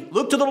me,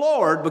 look to the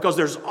Lord, because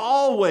there's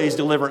always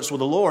deliverance with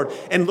the Lord.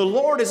 And the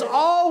Lord is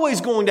always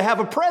going to have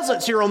a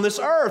presence here on this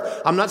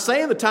earth. I'm not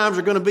saying the times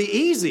are going to be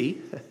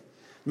easy.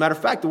 Matter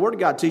of fact, the Word of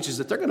God teaches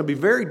that they're going to be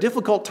very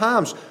difficult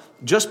times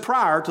just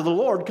prior to the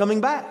Lord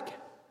coming back.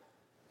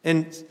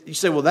 And you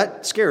say, well,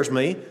 that scares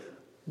me.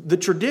 The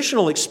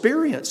traditional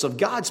experience of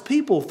God's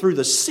people through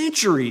the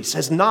centuries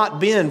has not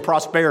been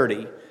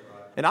prosperity.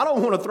 And I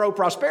don't want to throw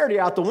prosperity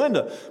out the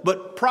window,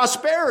 but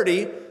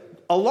prosperity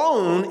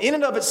alone, in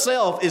and of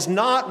itself, is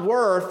not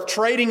worth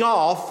trading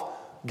off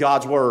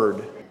God's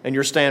Word and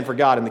your stand for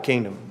God in the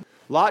kingdom.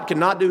 Lot could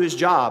not do his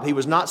job. He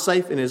was not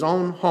safe in his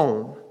own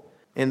home,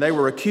 and they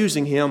were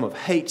accusing him of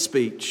hate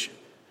speech.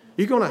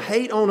 You're going to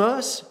hate on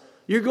us?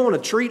 You're going to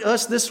treat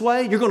us this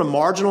way? You're going to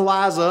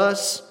marginalize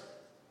us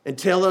and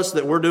tell us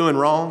that we're doing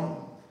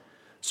wrong?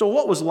 So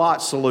what was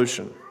Lot's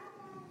solution?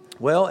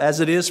 Well, as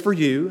it is for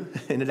you,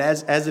 and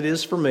as it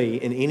is for me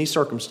in any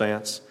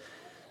circumstance,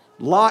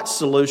 Lot's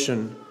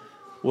solution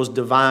was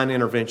divine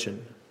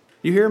intervention.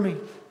 You hear me?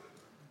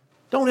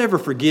 Don't ever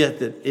forget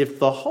that if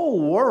the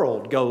whole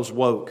world goes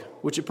woke,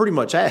 which it pretty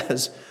much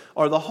has,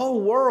 or the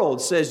whole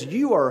world says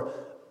you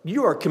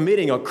are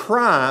committing a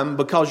crime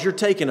because you're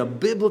taking a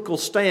biblical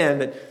stand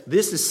that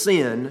this is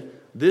sin,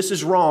 this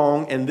is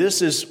wrong, and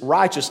this is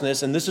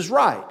righteousness, and this is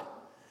right.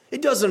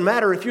 It doesn't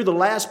matter if you're the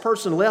last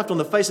person left on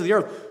the face of the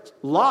earth.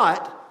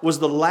 Lot was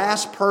the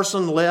last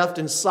person left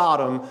in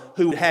Sodom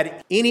who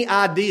had any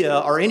idea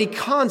or any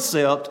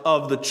concept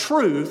of the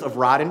truth of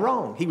right and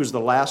wrong. He was the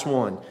last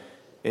one.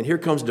 And here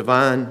comes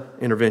divine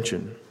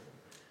intervention.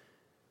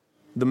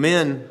 The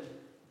men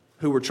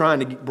who were trying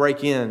to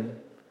break in,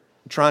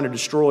 trying to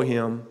destroy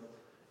him,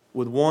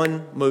 with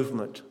one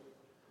movement,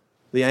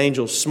 the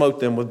angels smote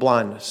them with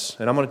blindness.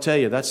 And I'm going to tell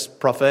you, that's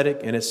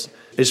prophetic and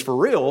it's for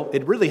real.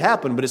 It really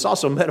happened, but it's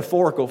also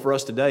metaphorical for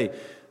us today.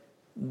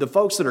 The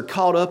folks that are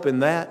caught up in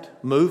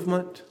that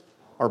movement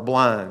are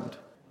blind.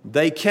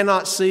 They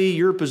cannot see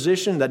your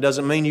position. That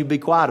doesn't mean you be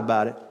quiet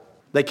about it.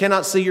 They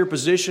cannot see your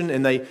position,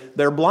 and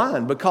they're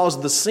blind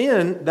because the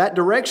sin, that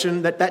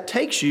direction that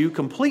takes you,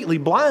 completely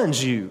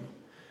blinds you.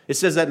 It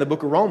says that in the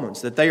book of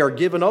Romans, that they are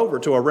given over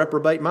to a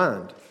reprobate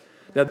mind.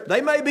 Now, they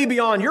may be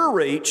beyond your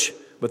reach,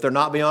 but they're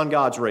not beyond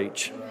God's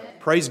reach.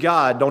 Praise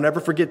God. Don't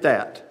ever forget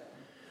that.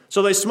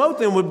 So they smote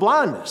them with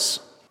blindness.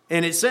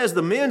 And it says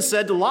the men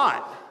said to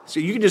Lot. So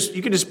you can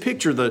just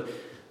picture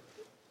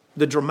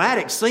the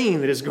dramatic scene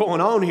that is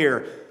going on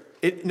here.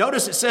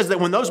 Notice it says that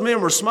when those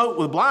men were smote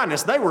with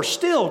blindness, they were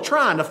still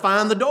trying to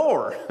find the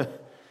door.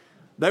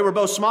 They were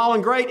both small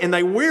and great, and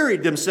they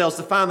wearied themselves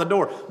to find the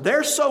door.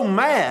 They're so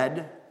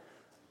mad,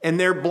 and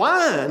they're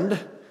blind.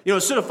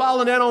 Instead of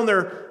falling down on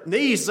their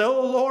knees, say,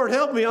 "Oh, Lord,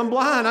 help me, I'm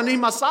blind, I need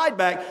my sight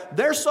back."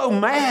 They're so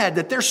mad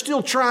that they're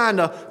still trying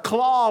to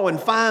claw and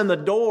find the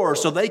door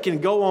so they can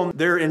go on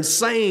their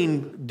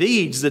insane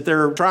deeds that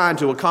they're trying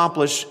to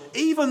accomplish,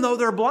 even though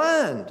they're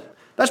blind.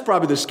 That's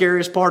probably the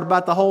scariest part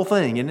about the whole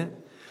thing, isn't it?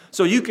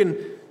 So you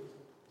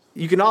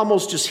can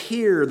almost just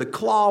hear the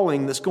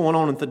clawing that's going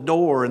on at the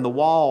door and the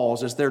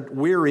walls as they're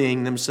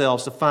wearying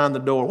themselves to find the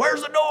door.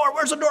 Where's the door?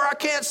 Where's the door? I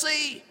can't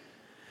see.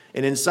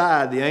 And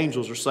inside, the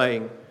angels are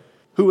saying,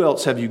 "Who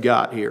else have you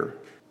got here?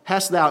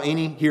 Hast thou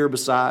any here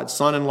besides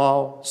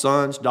son-in-law,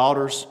 sons,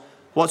 daughters,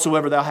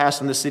 whatsoever thou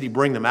hast in this city,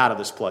 bring them out of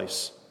this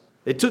place."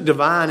 It took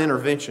divine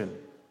intervention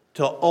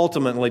to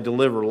ultimately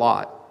deliver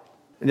Lot.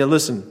 And now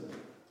listen,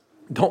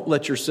 don't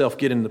let yourself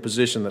get in the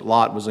position that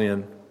Lot was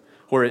in,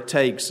 where it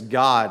takes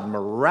God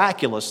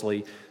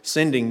miraculously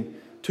sending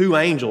two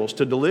angels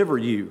to deliver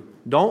you.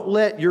 Don't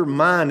let your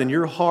mind and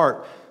your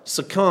heart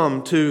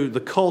succumb to the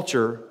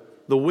culture,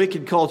 the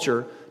wicked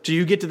culture, till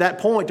you get to that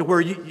point to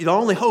where the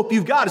only hope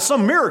you've got is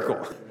some miracle.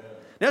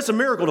 That's a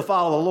miracle to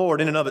follow the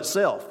Lord in and of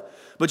itself.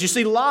 But you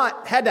see,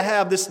 Lot had to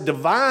have this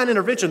divine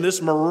intervention,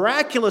 this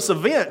miraculous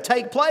event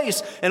take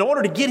place in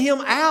order to get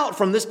him out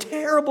from this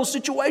terrible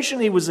situation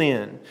he was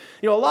in.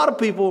 A lot of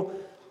people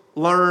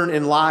learn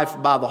in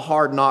life by the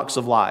hard knocks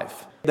of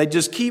life. They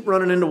just keep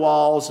running into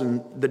walls,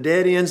 and the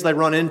dead ends they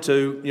run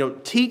into,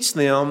 teach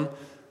them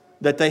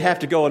that they have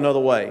to go another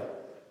way.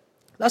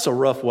 That's a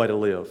rough way to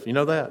live. You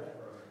know that?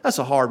 That's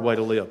a hard way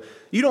to live.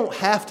 You don't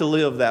have to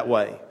live that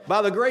way.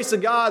 By the grace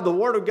of God, the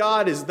Word of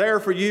God is there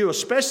for you,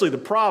 especially the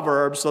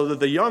Proverbs, so that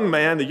the young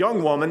man, the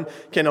young woman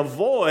can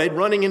avoid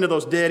running into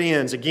those dead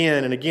ends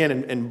again and again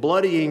and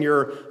bloodying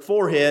your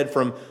forehead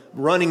from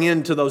running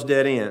into those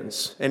dead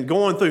ends and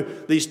going through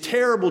these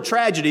terrible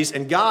tragedies.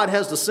 And God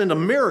has to send a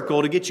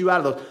miracle to get you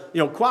out of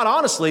those. Quite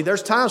honestly,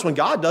 there's times when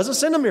God doesn't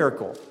send a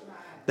miracle.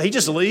 He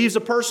just leaves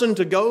a person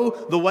to go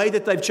the way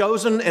that they've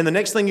chosen, and the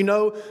next thing you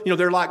know,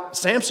 they're like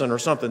Samson or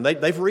something.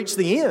 They've reached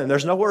the end.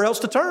 There's nowhere else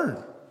to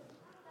turn.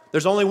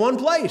 There's only one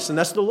place, and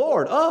that's the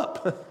Lord,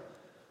 up.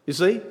 You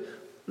see?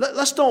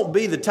 Let's don't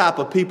be the type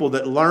of people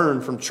that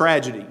learn from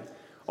tragedy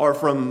or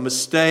from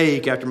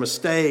mistake after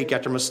mistake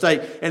after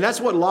mistake. And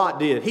that's what Lot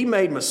did. He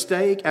made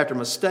mistake after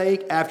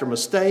mistake after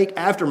mistake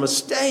after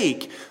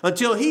mistake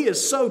until he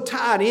is so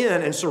tied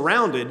in and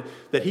surrounded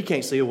that he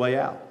can't see a way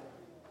out.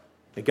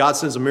 And God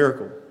sends a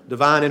miracle,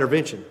 divine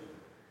intervention.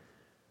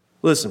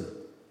 Listen,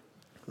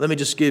 let me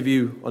just give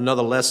you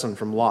another lesson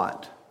from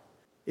Lot.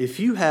 If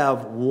you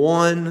have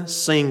one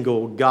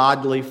single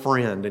godly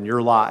friend in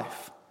your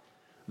life,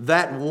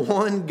 that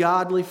one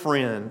godly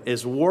friend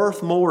is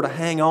worth more to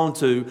hang on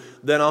to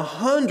than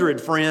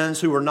 100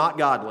 friends who are not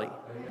godly.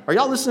 Are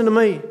y'all listening to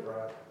me?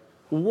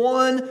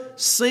 One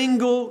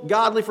single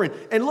godly friend.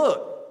 And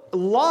look,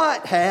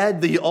 Lot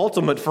had the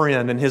ultimate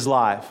friend in his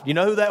life. You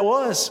know who that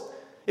was?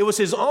 It was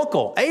his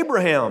uncle,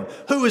 Abraham,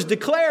 who was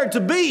declared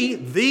to be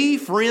the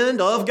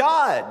friend of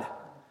God.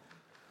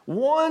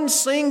 One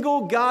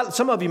single God.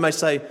 Some of you may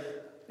say,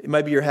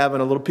 maybe you're having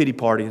a little pity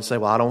party and say,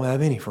 "Well, I don't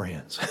have any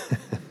friends."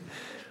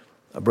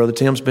 Brother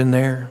Tim's been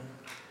there.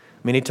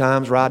 Many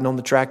times riding on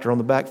the tractor on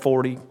the back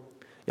 40.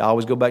 Y'all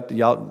always go back to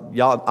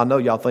y'all. I know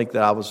y'all think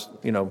that I was,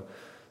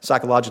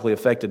 psychologically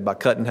affected by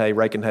cutting hay,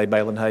 raking hay,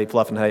 baling hay,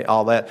 fluffing hay,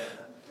 all that.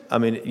 I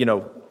mean,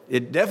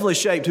 it definitely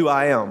shaped who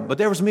I am. But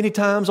there was many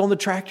times on the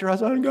tractor I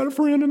said, I ain't got a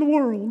friend in the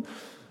world.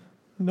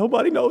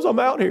 Nobody knows I'm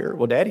out here.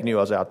 Well, Daddy knew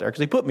I was out there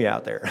because he put me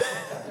out there.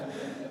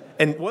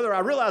 And whether I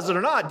realized it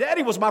or not,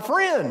 Daddy was my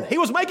friend. He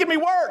was making me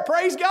work.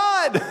 Praise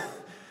God.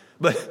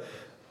 But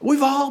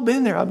we've all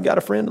been there. I've got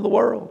a friend in the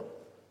world.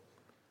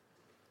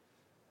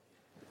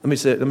 Let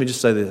me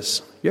just say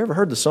this. You ever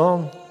heard the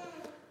song,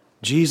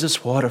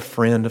 Jesus, what a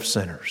friend of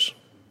sinners?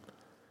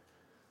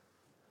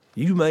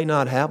 You may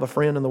not have a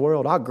friend in the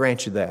world. I'll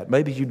grant you that.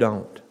 Maybe you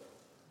don't.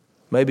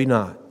 Maybe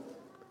not.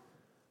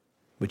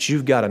 But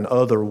you've got an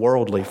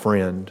otherworldly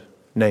friend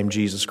named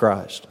Jesus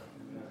Christ.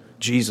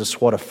 Jesus,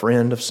 what a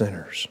friend of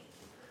sinners.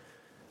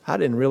 I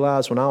didn't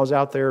realize when I was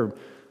out there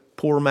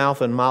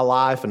poor-mouthing my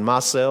life and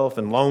myself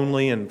and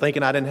lonely and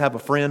thinking I didn't have a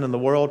friend in the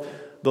world,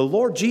 the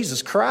Lord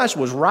Jesus Christ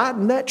was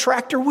riding that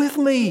tractor with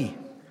me.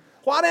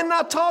 Why didn't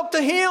I talk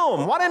to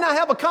Him? Why didn't I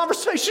have a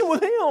conversation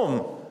with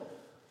Him?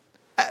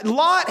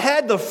 Lot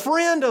had the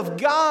friend of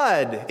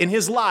God in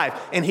his life,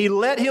 and he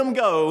let him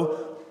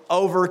go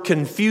over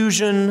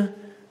confusion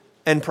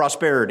and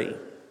prosperity.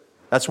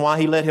 That's why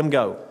he let him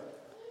go.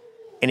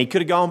 And he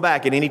could have gone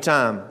back at any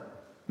time.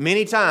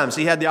 Many times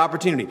he had the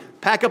opportunity.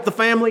 Pack up the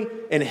family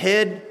and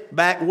head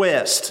back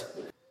west.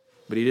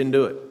 But he didn't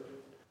do it.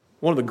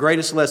 One of the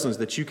greatest lessons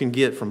that you can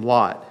get from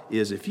Lot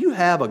is if you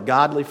have a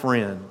godly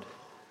friend,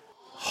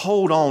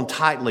 hold on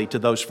tightly to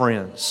those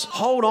friends.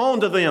 Hold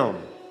on to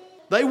them.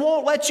 They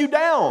won't let you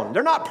down.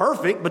 They're not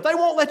perfect, but they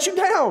won't let you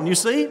down, you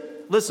see?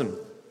 Listen,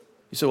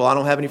 you say, well, I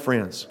don't have any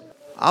friends.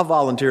 I'll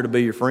volunteer to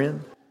be your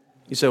friend.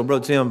 You say, well,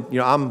 Brother Tim,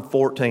 I'm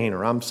 14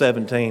 or I'm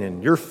 17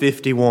 and you're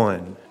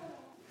 51.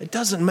 It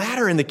doesn't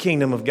matter in the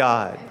kingdom of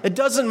God. It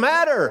doesn't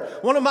matter.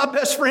 One of my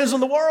best friends in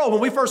the world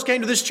when we first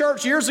came to this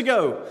church years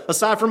ago,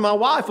 aside from my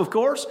wife, of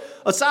course,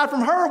 aside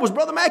from her was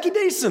Brother Mackie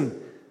Deason.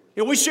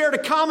 We shared a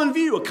common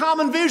view, a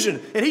common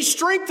vision, and he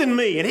strengthened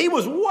me, and he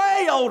was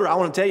way older. I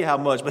want to tell you how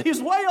much, but he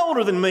was way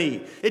older than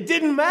me. It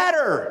didn't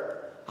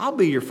matter. I'll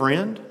be your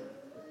friend.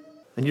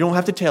 And you don't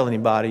have to tell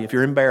anybody, if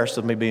you're embarrassed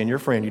of me being your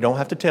friend, you don't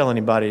have to tell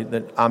anybody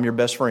that I'm your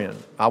best friend.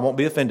 I won't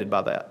be offended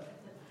by that.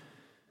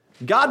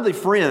 Godly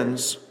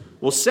friends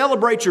will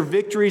celebrate your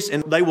victories,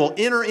 and they will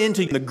enter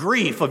into the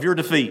grief of your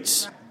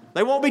defeats.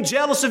 They won't be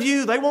jealous of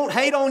you. They won't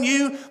hate on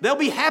you. They'll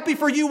be happy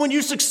for you when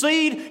you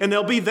succeed, and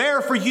they'll be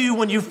there for you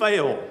when you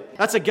fail.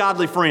 That's a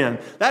godly friend.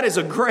 That is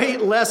a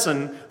great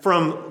lesson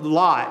from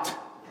Lot.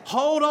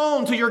 Hold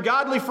on to your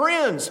godly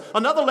friends.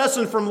 Another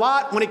lesson from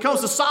Lot when it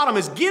comes to Sodom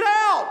is get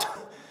out.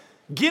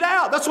 Get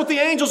out. That's what the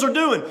angels are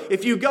doing.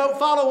 If you go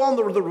follow on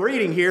the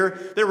reading here,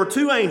 there were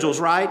two angels,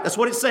 right? That's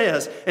what it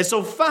says. And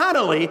so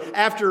finally,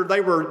 after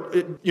they were,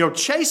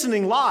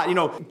 chastening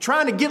Lot,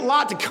 trying to get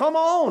Lot to come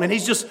on, and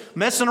he's just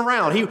messing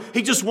around.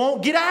 He just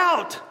won't get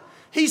out.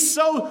 He's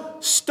so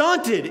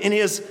stunted in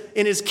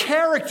his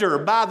character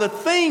by the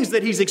things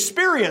that he's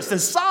experienced in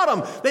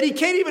Sodom that he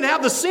can't even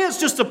have the sense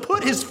just to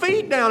put his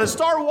feet down and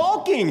start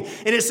walking.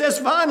 And it says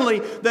finally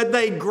that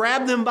they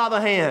grabbed him by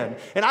the hand.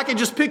 And I can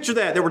just picture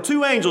that. There were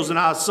two angels, and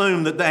I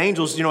assume that the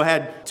angels,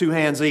 had two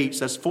hands each.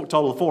 That's a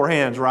total of 4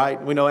 hands,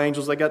 right? We know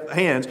angels, they got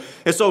hands.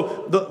 And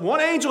so the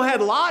one angel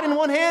had Lot in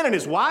one hand and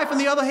his wife in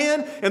the other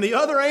hand, and the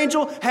other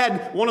angel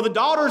had one of the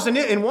daughters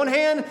in one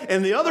hand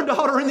and the other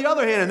daughter in the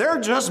other hand, and they're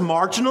just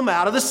marching them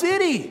out of the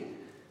city.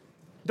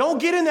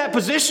 Don't get in that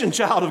position,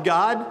 child of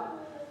God.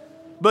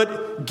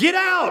 But get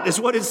out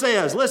is what it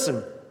says.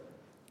 Listen,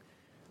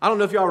 I don't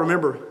know if y'all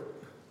remember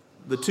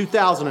the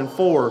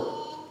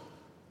 2004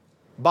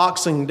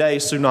 Boxing Day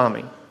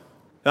tsunami.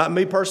 Now,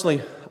 me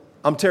personally,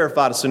 I'm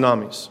terrified of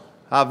tsunamis.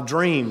 I've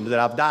dreamed that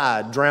I've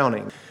died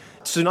drowning.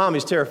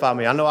 Tsunamis terrify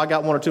me. I know I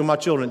got 1 or 2 of my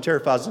children, it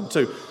terrifies them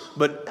too.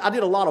 But I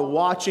did a lot of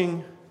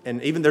watching.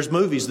 And even there's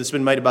movies that's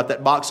been made about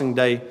that Boxing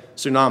Day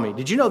tsunami.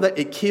 Did you know that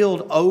it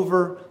killed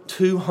over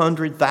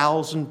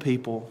 200,000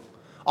 people?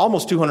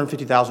 Almost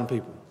 250,000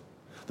 people.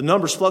 The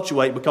numbers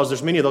fluctuate because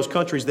there's many of those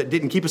countries that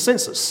didn't keep a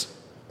census.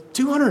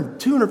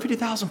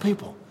 250,000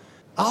 people.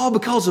 All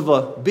because of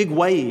a big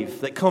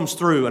wave that comes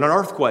through and an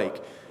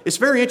earthquake. It's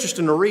very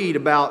interesting to read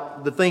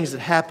about the things that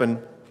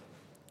happened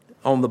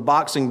on the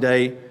Boxing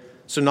Day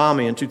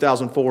tsunami in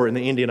 2004 in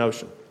the Indian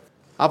Ocean.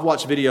 I've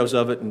watched videos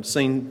of it and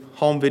seen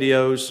home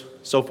videos,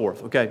 so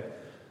forth. Okay.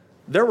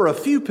 There were a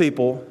few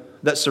people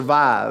that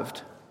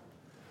survived.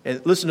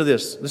 And listen to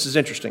this. This is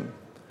interesting.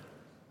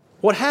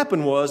 What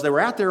happened was they were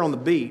out there on the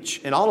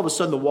beach, and all of a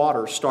sudden the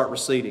waters start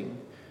receding.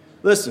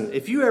 Listen,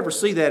 if you ever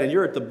see that and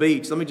you're at the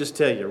beach, let me just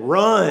tell you,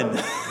 run.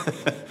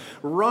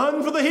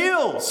 Run for the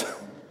hills.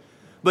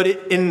 But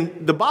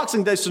in the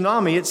Boxing Day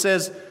tsunami, it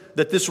says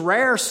that this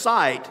rare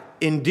sight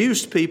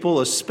induced people,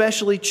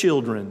 especially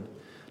children,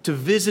 to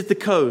visit the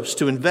coast,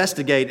 to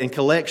investigate and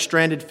collect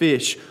stranded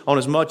fish on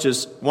as much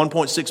as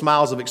 1.6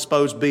 miles of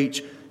exposed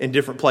beach in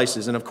different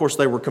places. And of course,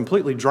 they were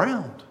completely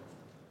drowned.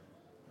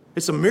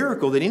 It's a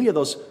miracle that any of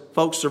those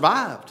folks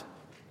survived.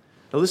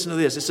 Now listen to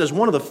this. It says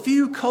one of the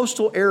few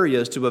coastal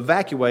areas to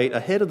evacuate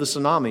ahead of the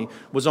tsunami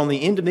was on the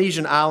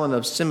Indonesian island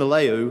of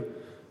Simaleu,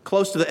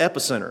 close to the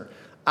epicenter.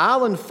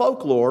 Island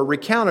folklore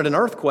recounted an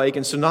earthquake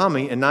and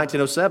tsunami in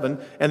 1907,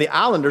 and the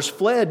islanders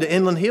fled to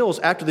inland hills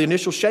after the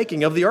initial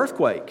shaking of the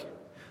earthquake.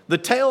 The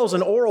tales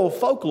and oral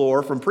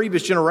folklore from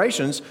previous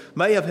generations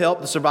may have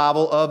helped the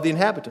survival of the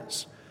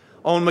inhabitants.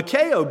 On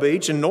Macao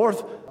Beach in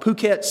North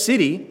Phuket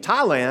City,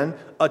 Thailand,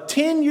 a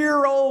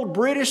 10-year-old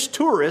British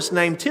tourist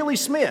named Tilly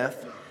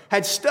Smith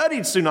had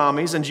studied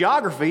tsunamis and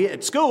geography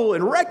at school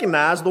and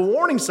recognized the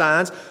warning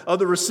signs of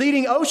the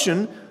receding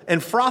ocean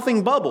and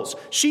frothing bubbles.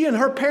 She and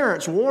her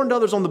parents warned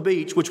others on the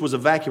beach, which was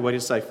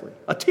evacuated safely.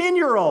 A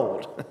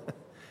 10-year-old.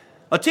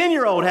 A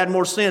 10-year-old had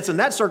more sense in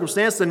that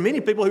circumstance than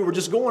many people who were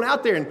just going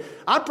out there. And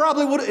I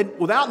probably would,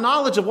 without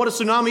knowledge of what a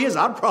tsunami is,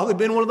 I'd probably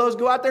been one of those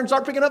go out there and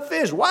start picking up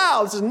fish.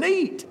 Wow, this is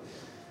neat.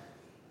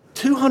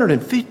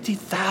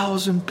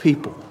 250,000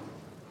 people.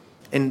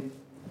 And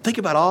think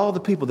about all the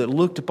people that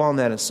looked upon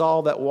that and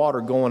saw that water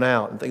going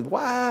out and think,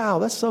 wow,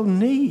 that's so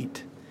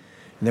neat.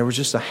 And there was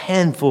just a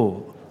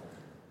handful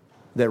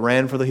that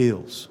ran for the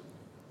hills.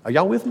 Are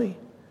y'all with me?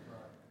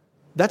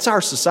 That's our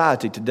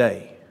society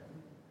today.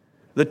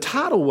 The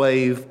tidal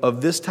wave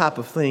of this type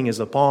of thing is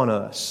upon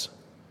us.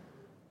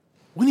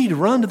 We need to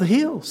run to the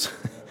hills.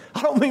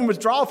 I don't mean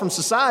withdraw from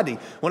society.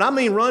 When I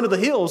mean run to the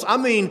hills, I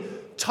mean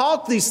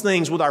talk these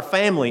things with our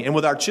family and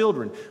with our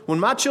children. When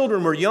my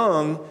children were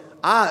young,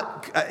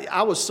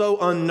 I was so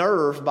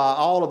unnerved by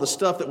all of the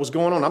stuff that was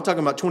going on. I'm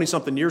talking about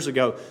 20-something years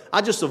ago.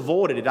 I just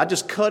avoided it. I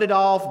just cut it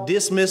off,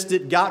 dismissed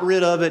it, got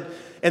rid of it.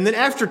 And then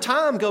after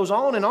time goes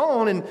on,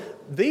 and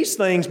these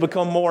things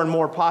become more and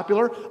more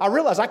popular, I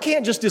realize I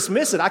can't just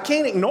dismiss it. I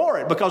can't ignore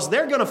it because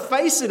they're going to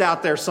face it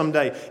out there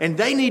someday. And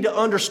they need to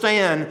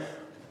understand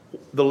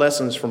the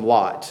lessons from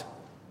Lot.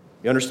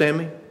 You understand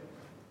me?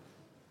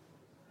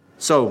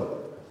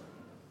 So,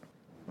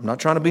 I'm not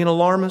trying to be an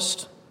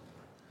alarmist.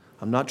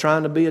 I'm not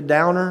trying to be a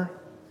downer.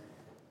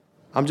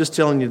 I'm just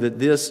telling you that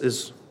this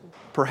is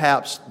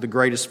perhaps the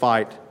greatest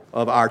fight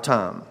of our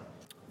time.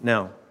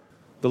 Now,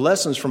 the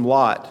lessons from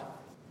Lot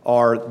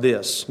are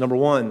this. Number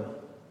one,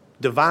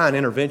 divine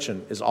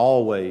intervention is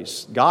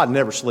always, God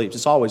never sleeps.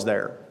 It's always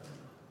there.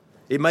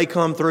 It may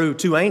come through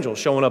two angels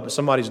showing up at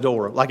somebody's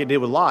door like it did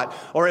with Lot,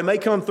 or it may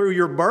come through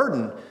your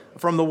burden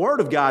from the Word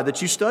of God,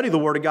 that you study the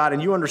Word of God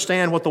and you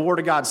understand what the Word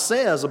of God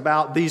says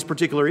about these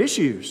particular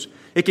issues.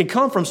 It can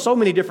come from so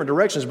many different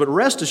directions, but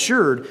rest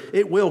assured,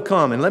 it will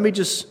come. And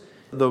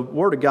the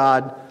Word of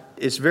God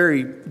is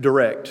very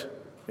direct.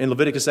 In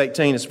Leviticus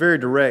 18, it's very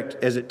direct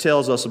as it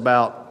tells us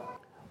about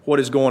what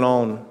is going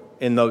on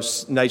in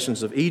those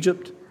nations of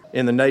Egypt,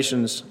 in the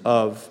nations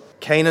of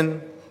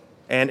Canaan,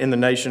 and in the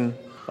nation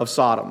of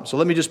Sodom. So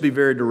let me just be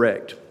very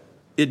direct.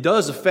 It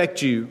does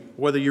affect you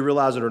whether you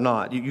realize it or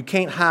not. You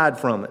can't hide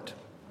from it,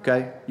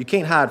 okay? You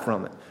can't hide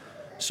from it.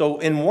 So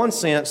in one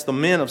sense, the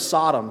men of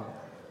Sodom,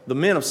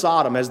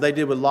 as they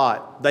did with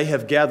Lot, they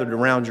have gathered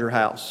around your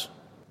house.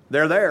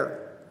 They're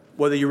there,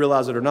 whether you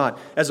realize it or not.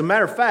 As a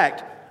matter of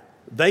fact,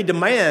 they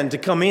demand to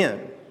come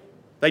in.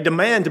 They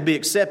demand to be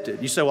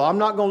accepted. You say, well, I'm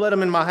not going to let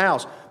them in my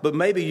house. But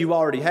maybe you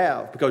already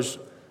have, because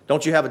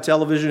don't you have a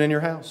television in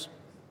your house?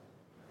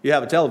 You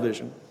have a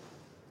television.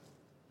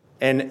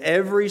 And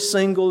every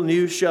single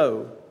new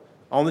show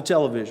on the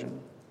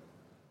television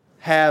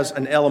has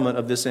an element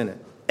of this in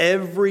it.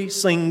 Every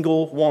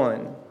single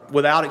one,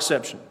 without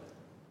exception.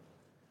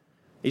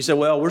 He said,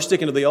 well, we're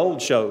sticking to the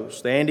old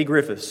shows, the Andy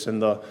Griffiths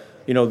and the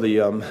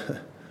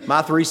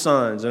My Three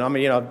Sons.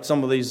 And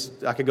some of these,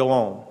 I could go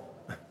on.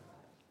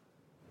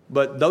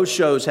 But those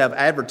shows have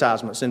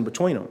advertisements in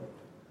between them.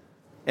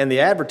 And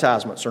the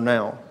advertisements are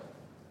now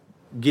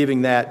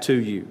giving that to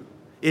you.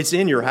 It's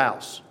in your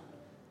house.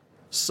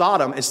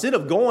 Sodom, instead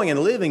of going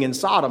and living in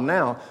Sodom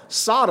now,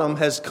 Sodom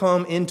has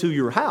come into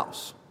your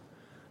house.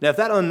 Now, if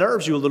that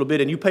unnerves you a little bit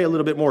and you pay a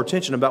little bit more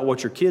attention about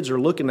what your kids are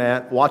looking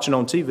at, watching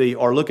on TV,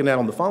 or looking at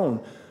on the phone,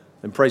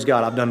 then praise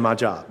God, I've done my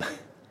job.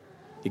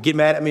 You get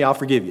mad at me, I'll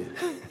forgive you.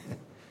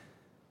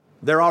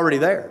 They're already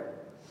there.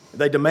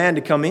 They demand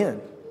to come in.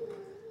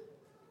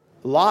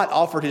 Lot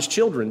offered his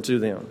children to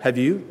them. Have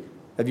you?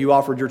 Have you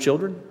offered your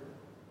children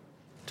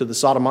to the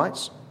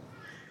Sodomites?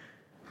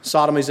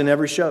 Sodom is in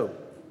every show.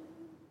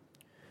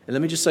 And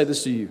let me just say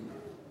this to you.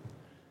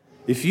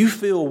 If you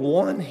feel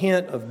one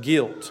hint of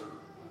guilt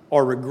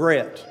or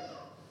regret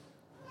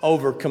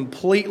over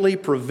completely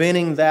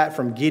preventing that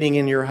from getting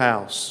in your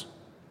house,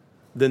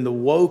 then the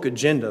woke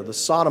agenda, the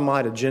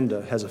Sodomite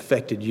agenda, has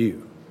affected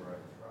you.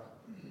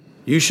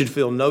 You should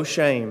feel no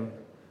shame,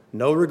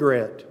 no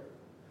regret,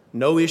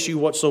 no issue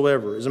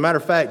whatsoever. As a matter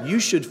of fact, you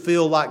should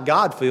feel like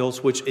God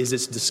feels, which is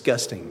it's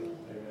disgusting.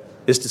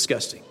 It's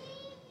disgusting.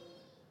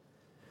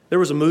 There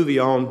was a movie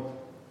on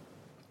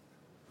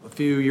a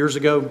few years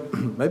ago,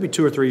 maybe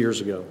 2 or 3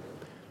 years ago.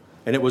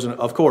 And it was,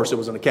 of course, it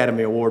was an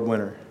Academy Award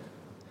winner.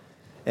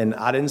 And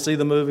I didn't see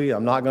the movie.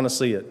 I'm not going to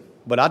see it.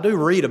 But I do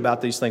read about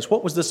these things.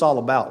 What was this all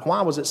about?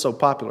 Why was it so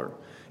popular?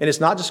 And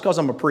it's not just because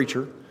I'm a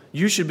preacher.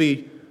 You should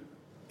be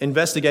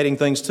investigating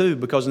things too,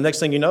 because the next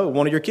thing you know,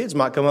 one of your kids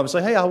might come up and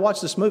say, hey, I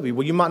watched this movie.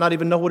 Well, you might not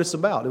even know what it's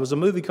about. It was a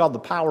movie called The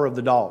Power of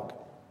the Dog.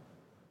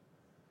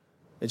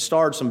 It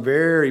starred some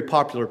very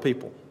popular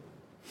people.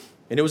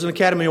 And it was an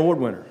Academy Award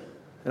winner.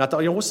 And I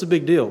thought, what's the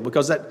big deal?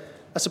 Because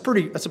that's a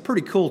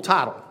pretty cool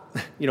title,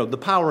 The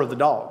Power of the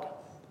Dog.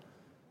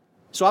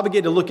 So I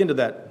began to look into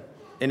that.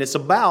 And it's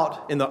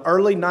about, in the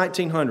early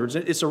 1900s,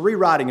 it's a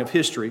rewriting of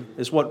history,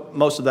 is what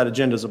most of that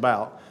agenda is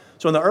about.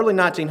 So in the early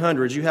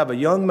 1900s, you have a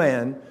young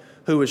man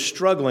who is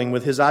struggling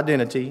with his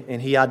identity,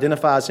 and he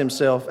identifies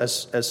himself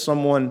as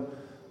someone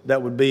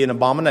that would be an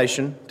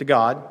abomination to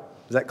God.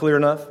 Is that clear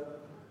enough?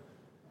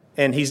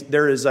 And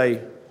there is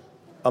a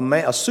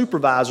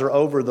supervisor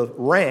over the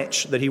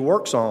ranch that he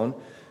works on,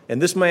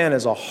 and this man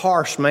is a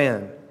harsh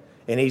man,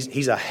 and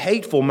he's a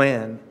hateful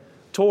man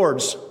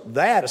towards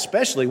that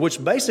especially,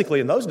 which basically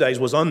in those days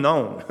was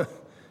unknown.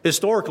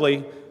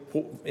 Historically,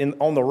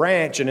 on the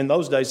ranch and in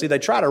those days, they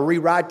try to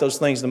rewrite those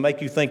things to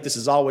make you think this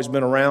has always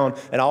been around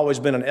and always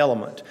been an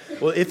element.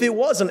 Well, if it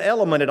was an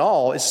element at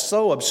all, it's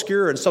so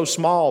obscure and so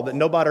small that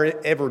nobody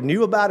ever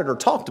knew about it or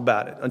talked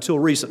about it until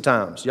recent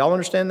times. Y'all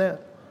understand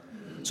that?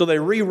 So they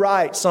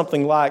rewrite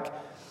something like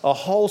a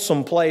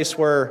wholesome place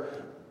where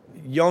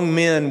young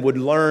men would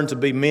learn to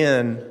be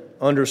men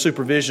under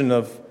supervision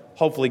of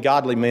hopefully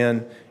godly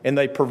men, and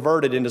they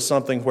pervert it into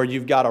something where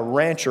you've got a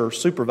rancher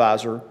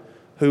supervisor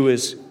who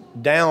is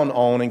down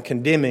on and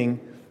condemning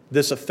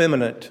this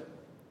effeminate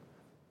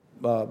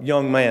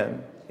young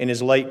man in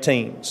his late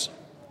teens.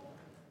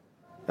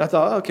 And I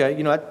thought,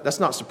 okay, that's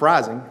not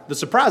surprising. The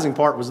surprising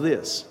part was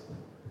this.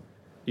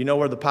 You know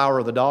where the power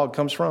of the dog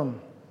comes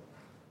from?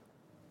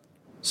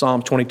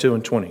 Psalm 22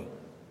 and 20.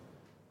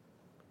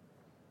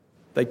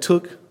 They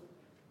took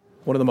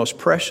one of the most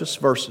precious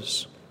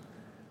verses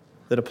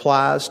that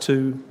applies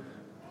to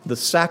the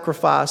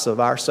sacrifice of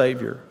our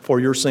Savior for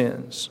your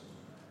sins,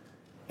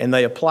 and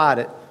they applied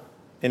it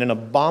in an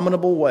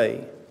abominable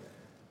way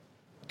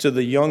to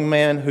the young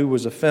man who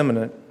was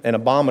effeminate and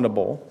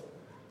abominable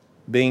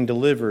being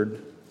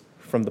delivered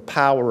from the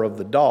power of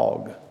the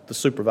dog, the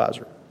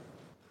supervisor.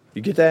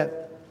 You get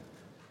that?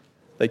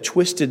 They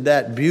twisted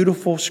that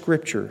beautiful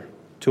scripture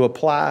to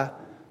apply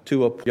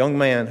to a young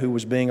man who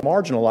was being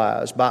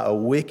marginalized by a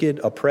wicked,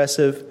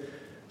 oppressive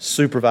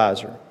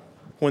supervisor.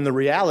 When the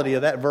reality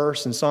of that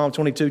verse in Psalm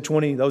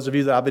 22:20, those of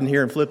you that I've been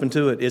hearing flipping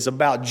to it, is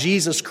about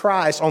Jesus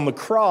Christ on the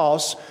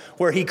cross,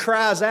 where he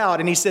cries out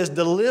and he says,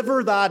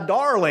 deliver thy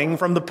darling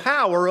from the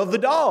power of the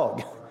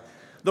dog.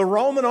 The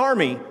Roman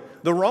army,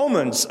 the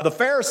Romans, the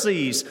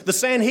Pharisees, the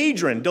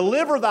Sanhedrin,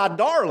 deliver thy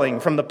darling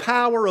from the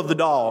power of the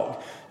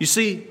dog. You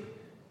see,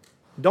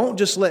 don't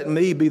just let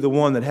me be the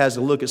one that has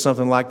to look at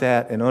something like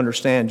that and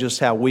understand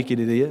just how wicked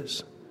it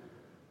is.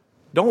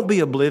 Don't be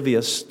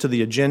oblivious to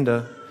the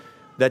agenda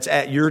that's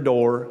at your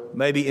door,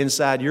 maybe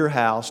inside your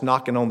house,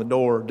 knocking on the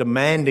door,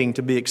 demanding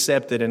to be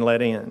accepted and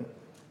let in.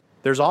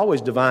 There's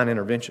always divine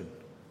intervention.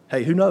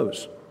 Hey, who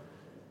knows?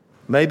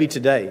 Maybe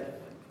today,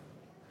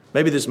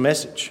 maybe this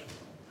message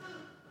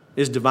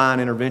is divine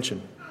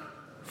intervention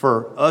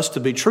for us to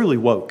be truly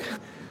woke.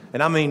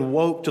 And I mean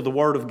woke to the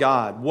Word of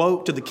God,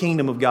 woke to the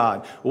kingdom of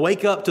God,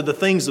 wake up to the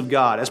things of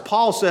God. As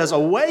Paul says,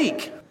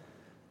 awake,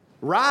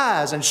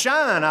 rise and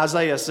shine,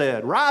 Isaiah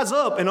said. Rise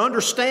up and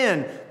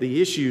understand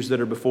the issues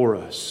that are before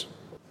us.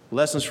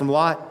 Lessons from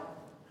Lot.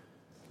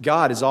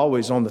 God is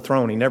always on the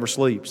throne. He never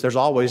sleeps. There's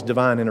always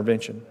divine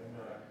intervention.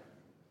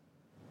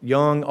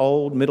 Young,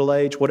 old,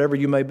 middle-aged, whatever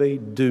you may be,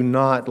 do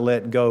not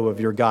let go of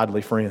your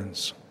godly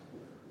friends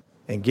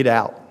and get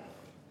out.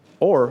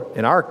 Or,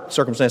 in our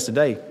circumstance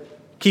today,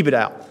 keep it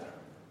out.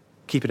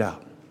 Keep it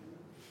out.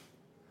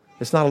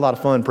 It's not a lot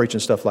of fun preaching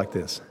stuff like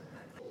this.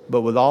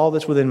 But with all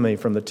that's within me,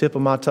 from the tip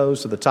of my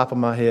toes to the top of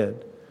my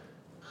head,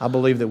 I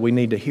believe that we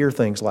need to hear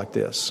things like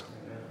this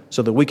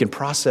so that we can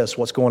process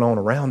what's going on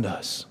around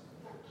us.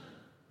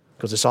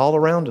 Because it's all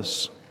around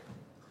us.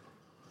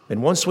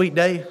 And one sweet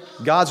day,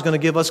 God's going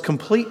to give us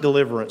complete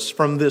deliverance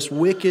from this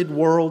wicked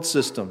world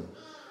system.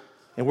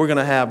 And we're going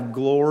to have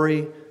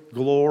glory,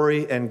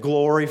 glory, and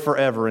glory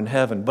forever in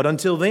heaven. But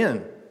until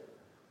then,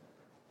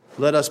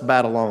 let us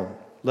battle on.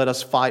 Let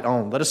us fight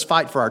on. Let us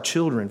fight for our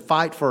children,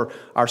 fight for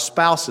our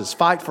spouses,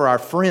 fight for our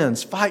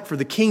friends, fight for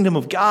the kingdom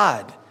of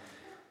God.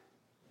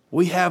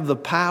 We have the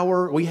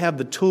power, we have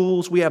the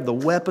tools, we have the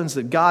weapons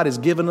that God has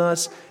given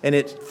us, and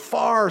it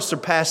far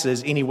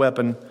surpasses any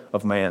weapon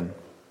of man.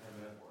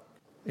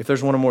 If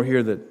there's one or more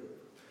here that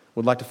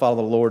would like to follow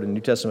the Lord in New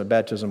Testament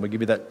baptism, we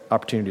give you that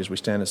opportunity as we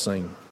stand and sing.